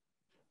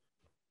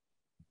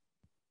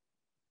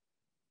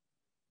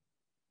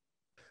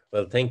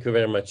 Well, thank you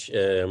very much,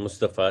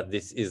 Mustafa.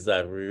 This is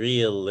a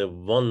really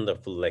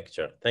wonderful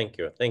lecture. Thank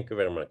you. Thank you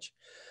very much.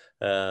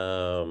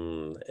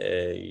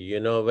 You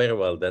know very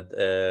well that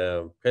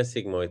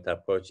presigmoid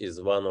approach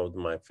is one of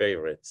my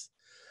favorites.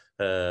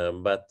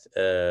 But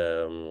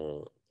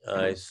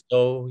I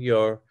saw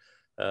your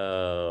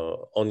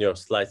on your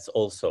slides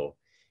also.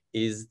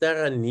 Is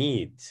there a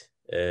need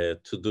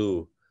to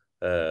do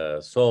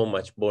so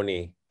much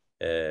bony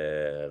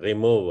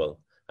removal.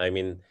 I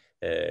mean,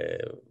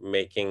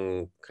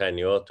 making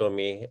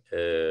craniotomy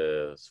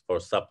for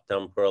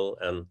subtemporal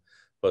and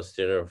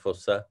posterior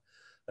fossa,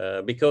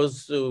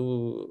 because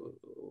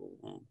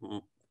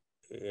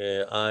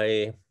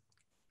I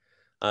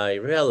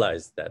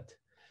realized that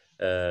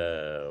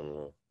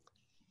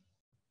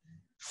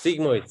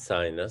sigmoid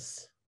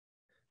sinus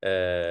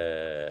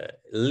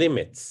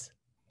limits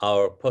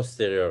our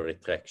posterior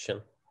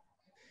retraction,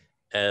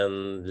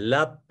 and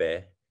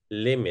labbe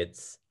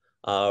limits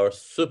our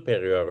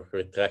superior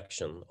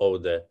retraction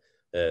of the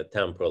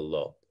temporal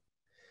lobe.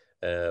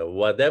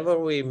 Whatever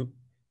we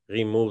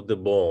remove the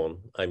bone,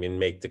 I mean,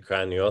 make the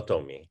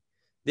craniotomy,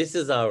 this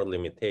is our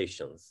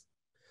limitations.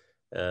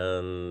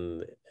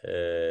 And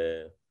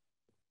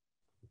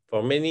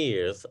for many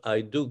years,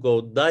 I do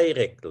go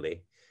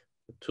directly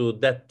to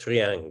that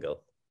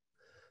triangle,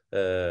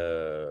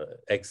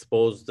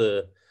 expose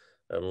the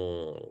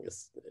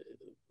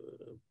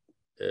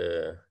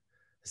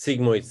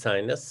sigmoid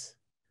sinus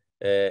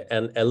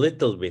and a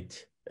little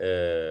bit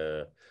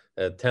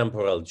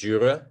temporal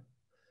dura,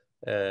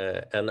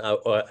 and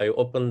I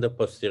open the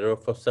posterior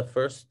fossa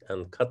first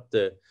and cut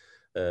the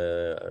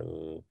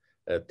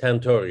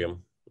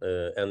tentorium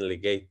and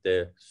ligate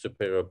the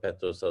superior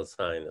petrosal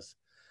sinus.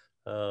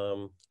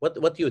 What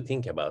do you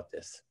think about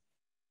this?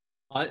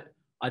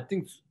 I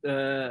think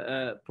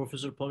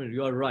Professor Palmer,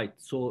 you are right.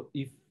 So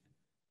if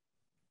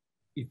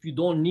you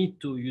don't need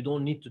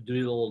to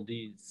drill all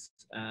these,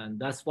 and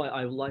that's why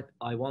I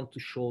want to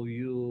show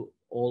you,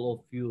 all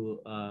of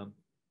you.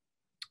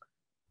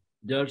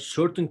 There are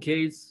certain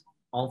cases,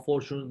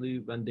 unfortunately,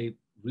 when they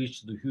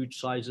reach the huge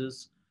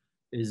sizes,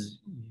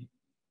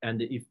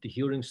 and if the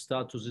hearing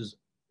status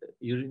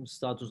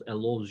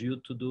allows you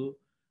to do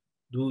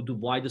the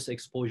widest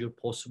exposure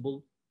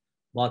possible.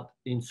 But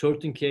in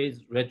certain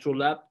cases,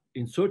 retrolab,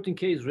 in certain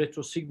cases,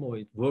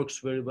 retrosigmoid works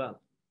very well.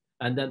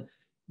 And then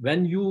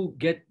when you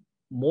get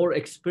more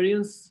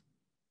experience,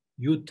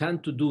 you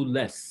tend to do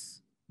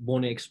less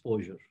bony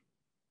exposure.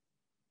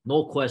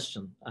 No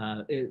question.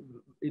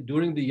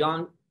 During the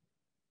young,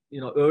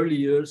 early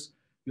years,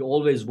 you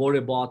always worry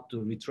about the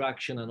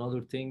retraction and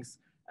other things,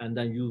 and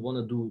then you want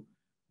to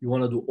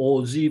do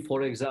OZ,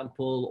 for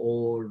example,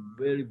 or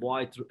very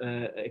wide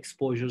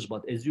exposures.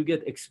 But as you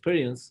get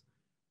experience,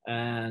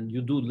 and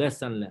you do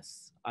less and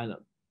less.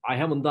 I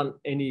haven't done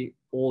any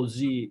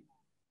OZ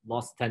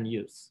last 10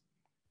 years.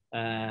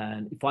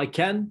 And if I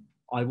can,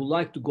 I would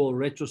like to go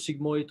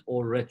retrosigmoid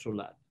or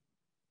retrolab.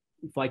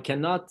 If I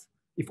cannot,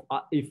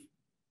 if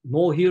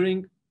no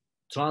hearing,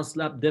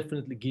 translab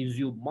definitely gives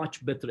you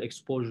much better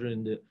exposure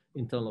in the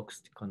internal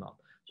acoustic canal.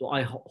 So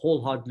I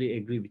wholeheartedly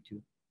agree with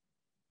you.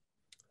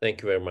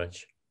 Thank you very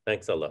much.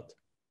 Thanks a lot.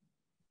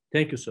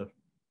 Thank you, sir.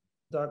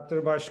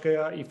 Dr.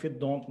 Baskaya, if you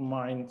don't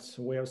mind,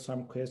 we have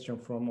some question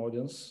from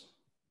audience.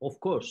 Of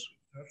course.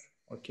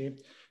 Okay.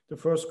 The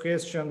first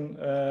question,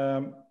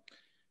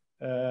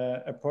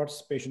 a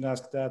participation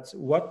asked that,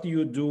 what do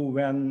you do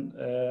when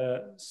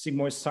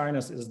sigmoid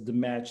sinus is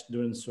damaged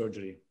during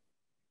surgery,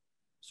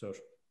 sir?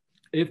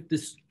 If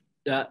this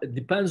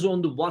depends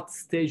on what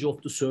stage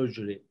of the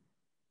surgery.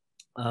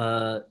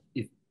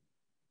 If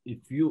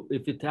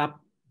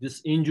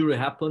this injury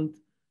happened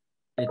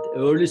at the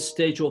early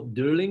stage of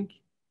drilling,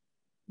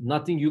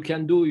 nothing you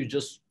can do. You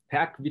just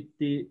pack with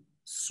the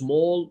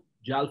small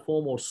gel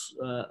foam, or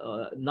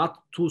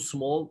not too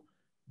small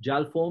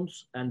gel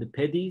foams, and the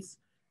pedis,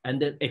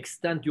 and then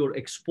extend your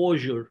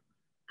exposure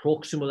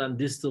proximal and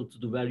distal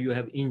to where you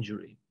have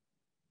injury.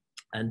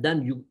 And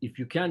then if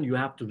you can, you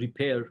have to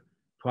repair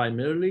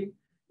primarily.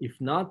 If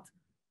not,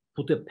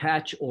 put a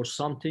patch or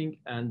something,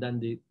 and then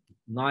the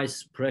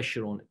nice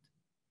pressure on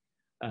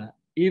it.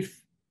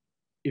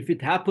 If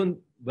it happened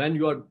when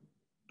you are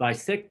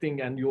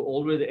dissecting and you're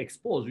already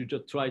exposed, you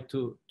just try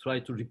to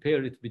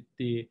repair it with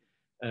the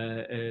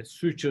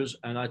sutures.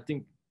 And I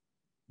think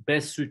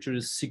best suture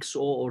is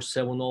 6-0 or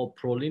 7-0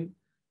 Prolene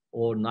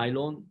or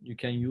nylon you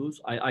can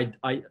use.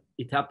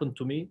 It happened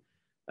to me,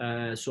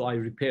 so I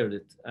repaired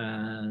it.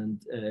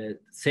 And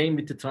same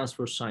with the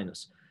transverse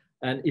sinus.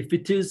 And if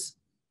it is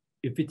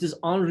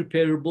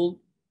unrepairable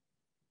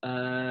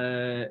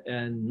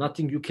and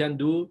nothing you can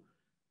do,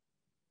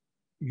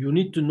 you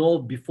need to know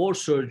before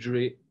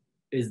surgery,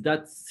 is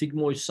that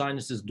sigmoid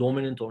sinus is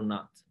dominant or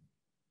not.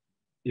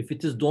 If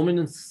it is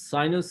dominant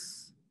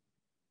sinus,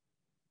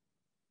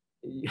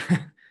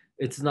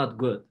 it's not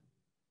good.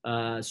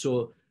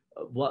 So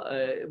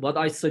what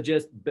I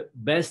suggest,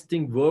 best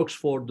thing works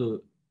for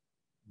the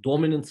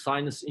dominant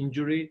sinus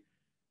injury,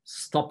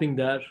 stopping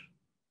there.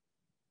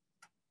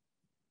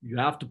 You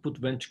have to put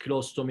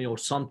ventriculostomy or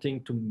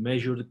something to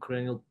measure the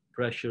cranial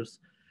pressures,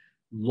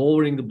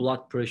 lowering the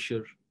blood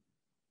pressure,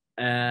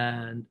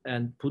 and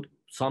put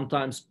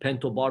sometimes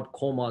pentobarb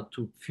coma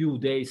to few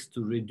days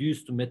to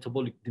reduce the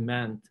metabolic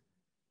demand,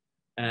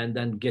 and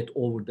then get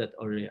over that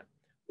area.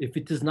 If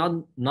it is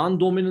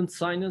non-dominant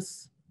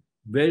sinus,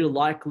 very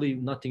likely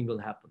nothing will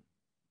happen.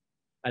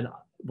 And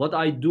what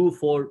I do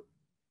for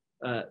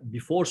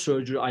before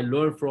surgery, I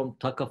learned from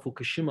Taka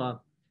Fukushima,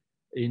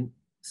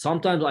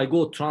 Sometimes I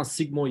go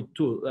transsigmoid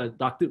too.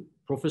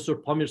 Professor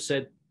Pamir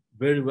said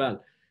very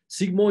well.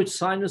 Sigmoid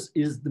sinus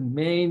is the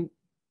main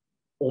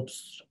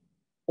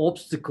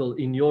obstacle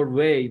in your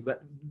way,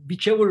 but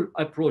whichever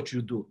approach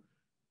you do,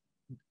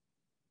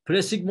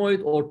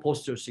 presigmoid or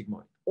posterior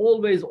sigmoid,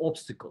 always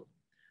obstacle.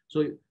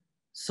 So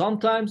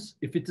sometimes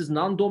if it is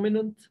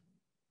non-dominant,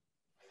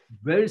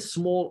 very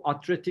small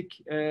atretic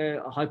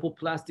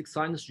hypoplastic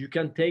sinus, you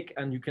can take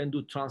and you can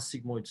do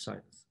transsigmoid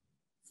sinus,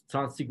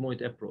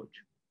 transsigmoid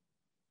approach.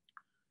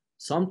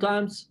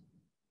 Sometimes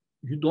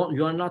you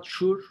are not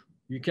sure,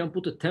 you can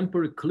put a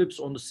temporary clips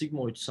on the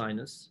sigmoid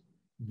sinus,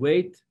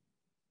 wait,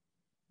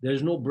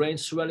 there's no brain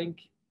swelling,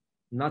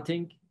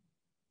 nothing,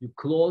 you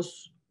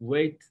close,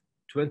 wait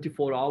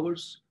 24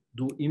 hours,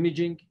 do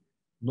imaging,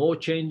 no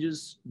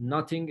changes,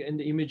 nothing in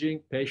the imaging,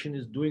 patient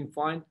is doing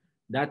fine.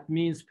 That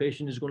means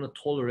patient is going to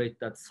tolerate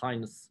that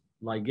sinus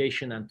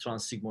ligation and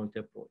transsigmoid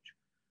approach.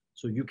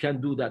 So you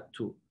can do that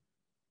too.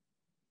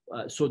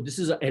 So this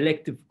is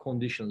elective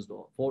conditions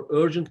though. For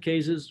urgent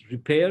cases,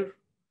 repair,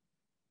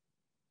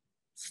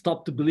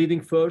 stop the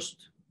bleeding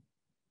first.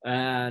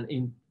 And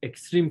in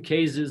extreme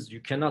cases,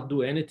 you cannot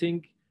do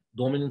anything,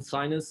 dominant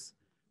sinus,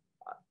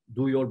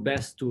 do your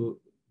best to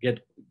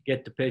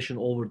get the patient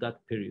over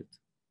that period.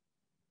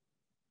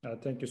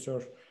 Thank you,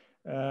 sir.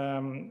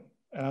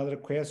 Another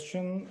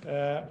question.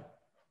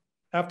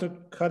 After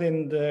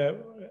cutting the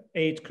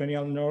 8th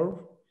cranial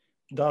nerve,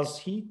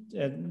 does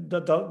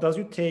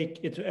you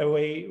take it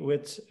away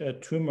with a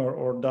tumor,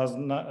 or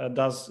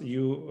does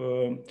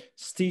you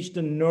stitch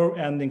the nerve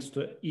endings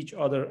to each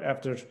other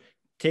after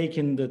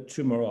taking the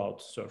tumor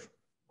out, sir?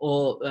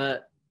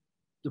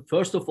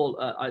 First of all,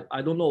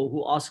 I don't know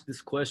who asked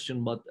this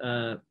question, but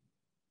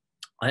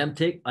I am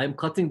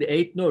cutting the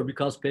 8th nerve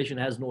because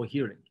patient has no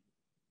hearing.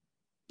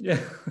 Yeah.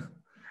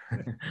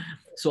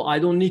 So I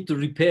don't need to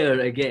repair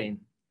again.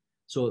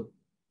 So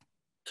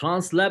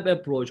translab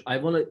approach, I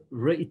want to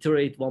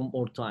reiterate one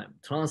more time.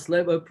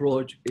 Translab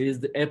approach is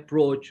the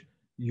approach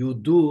you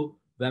do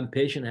when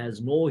patient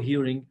has no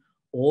hearing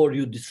or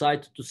you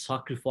decide to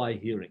sacrifice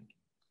hearing.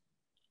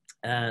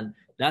 And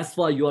that's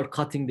why you are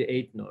cutting the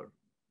 8th nerve.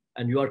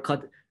 And you are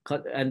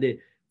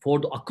for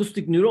the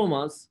acoustic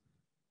neuromas,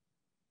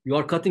 you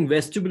are cutting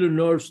vestibular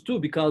nerves too,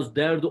 because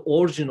they're the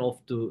origin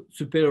of the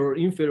superior or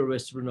inferior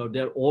vestibular nerve,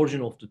 they're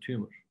origin of the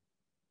tumor.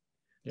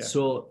 Yeah.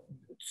 So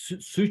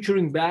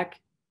suturing back,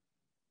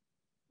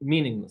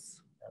 meaningless.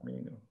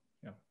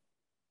 Yeah.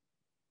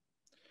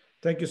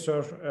 Thank you,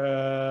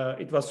 sir.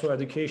 It was so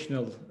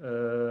educational,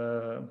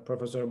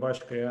 Professor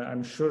Baskaya.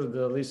 I'm sure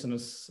the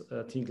listeners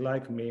think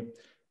like me.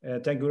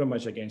 Thank you very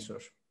much again, sir.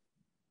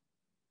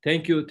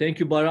 Thank you,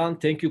 Baran.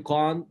 Thank you,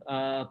 Kaan,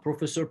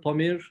 Professor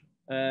Pamir.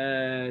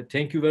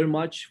 Thank you very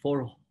much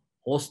for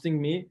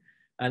hosting me.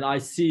 And I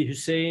see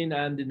Hussein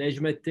and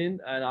Necmettin,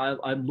 and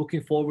I'm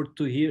looking forward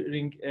to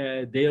hearing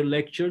their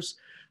lectures.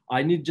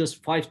 I need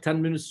just 5-10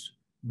 minutes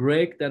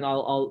break, then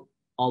I'll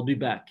be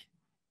back.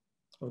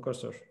 Of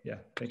course, sir. Yeah.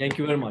 Thank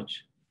you very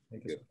much.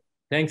 Thank you.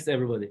 Thanks,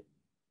 everybody.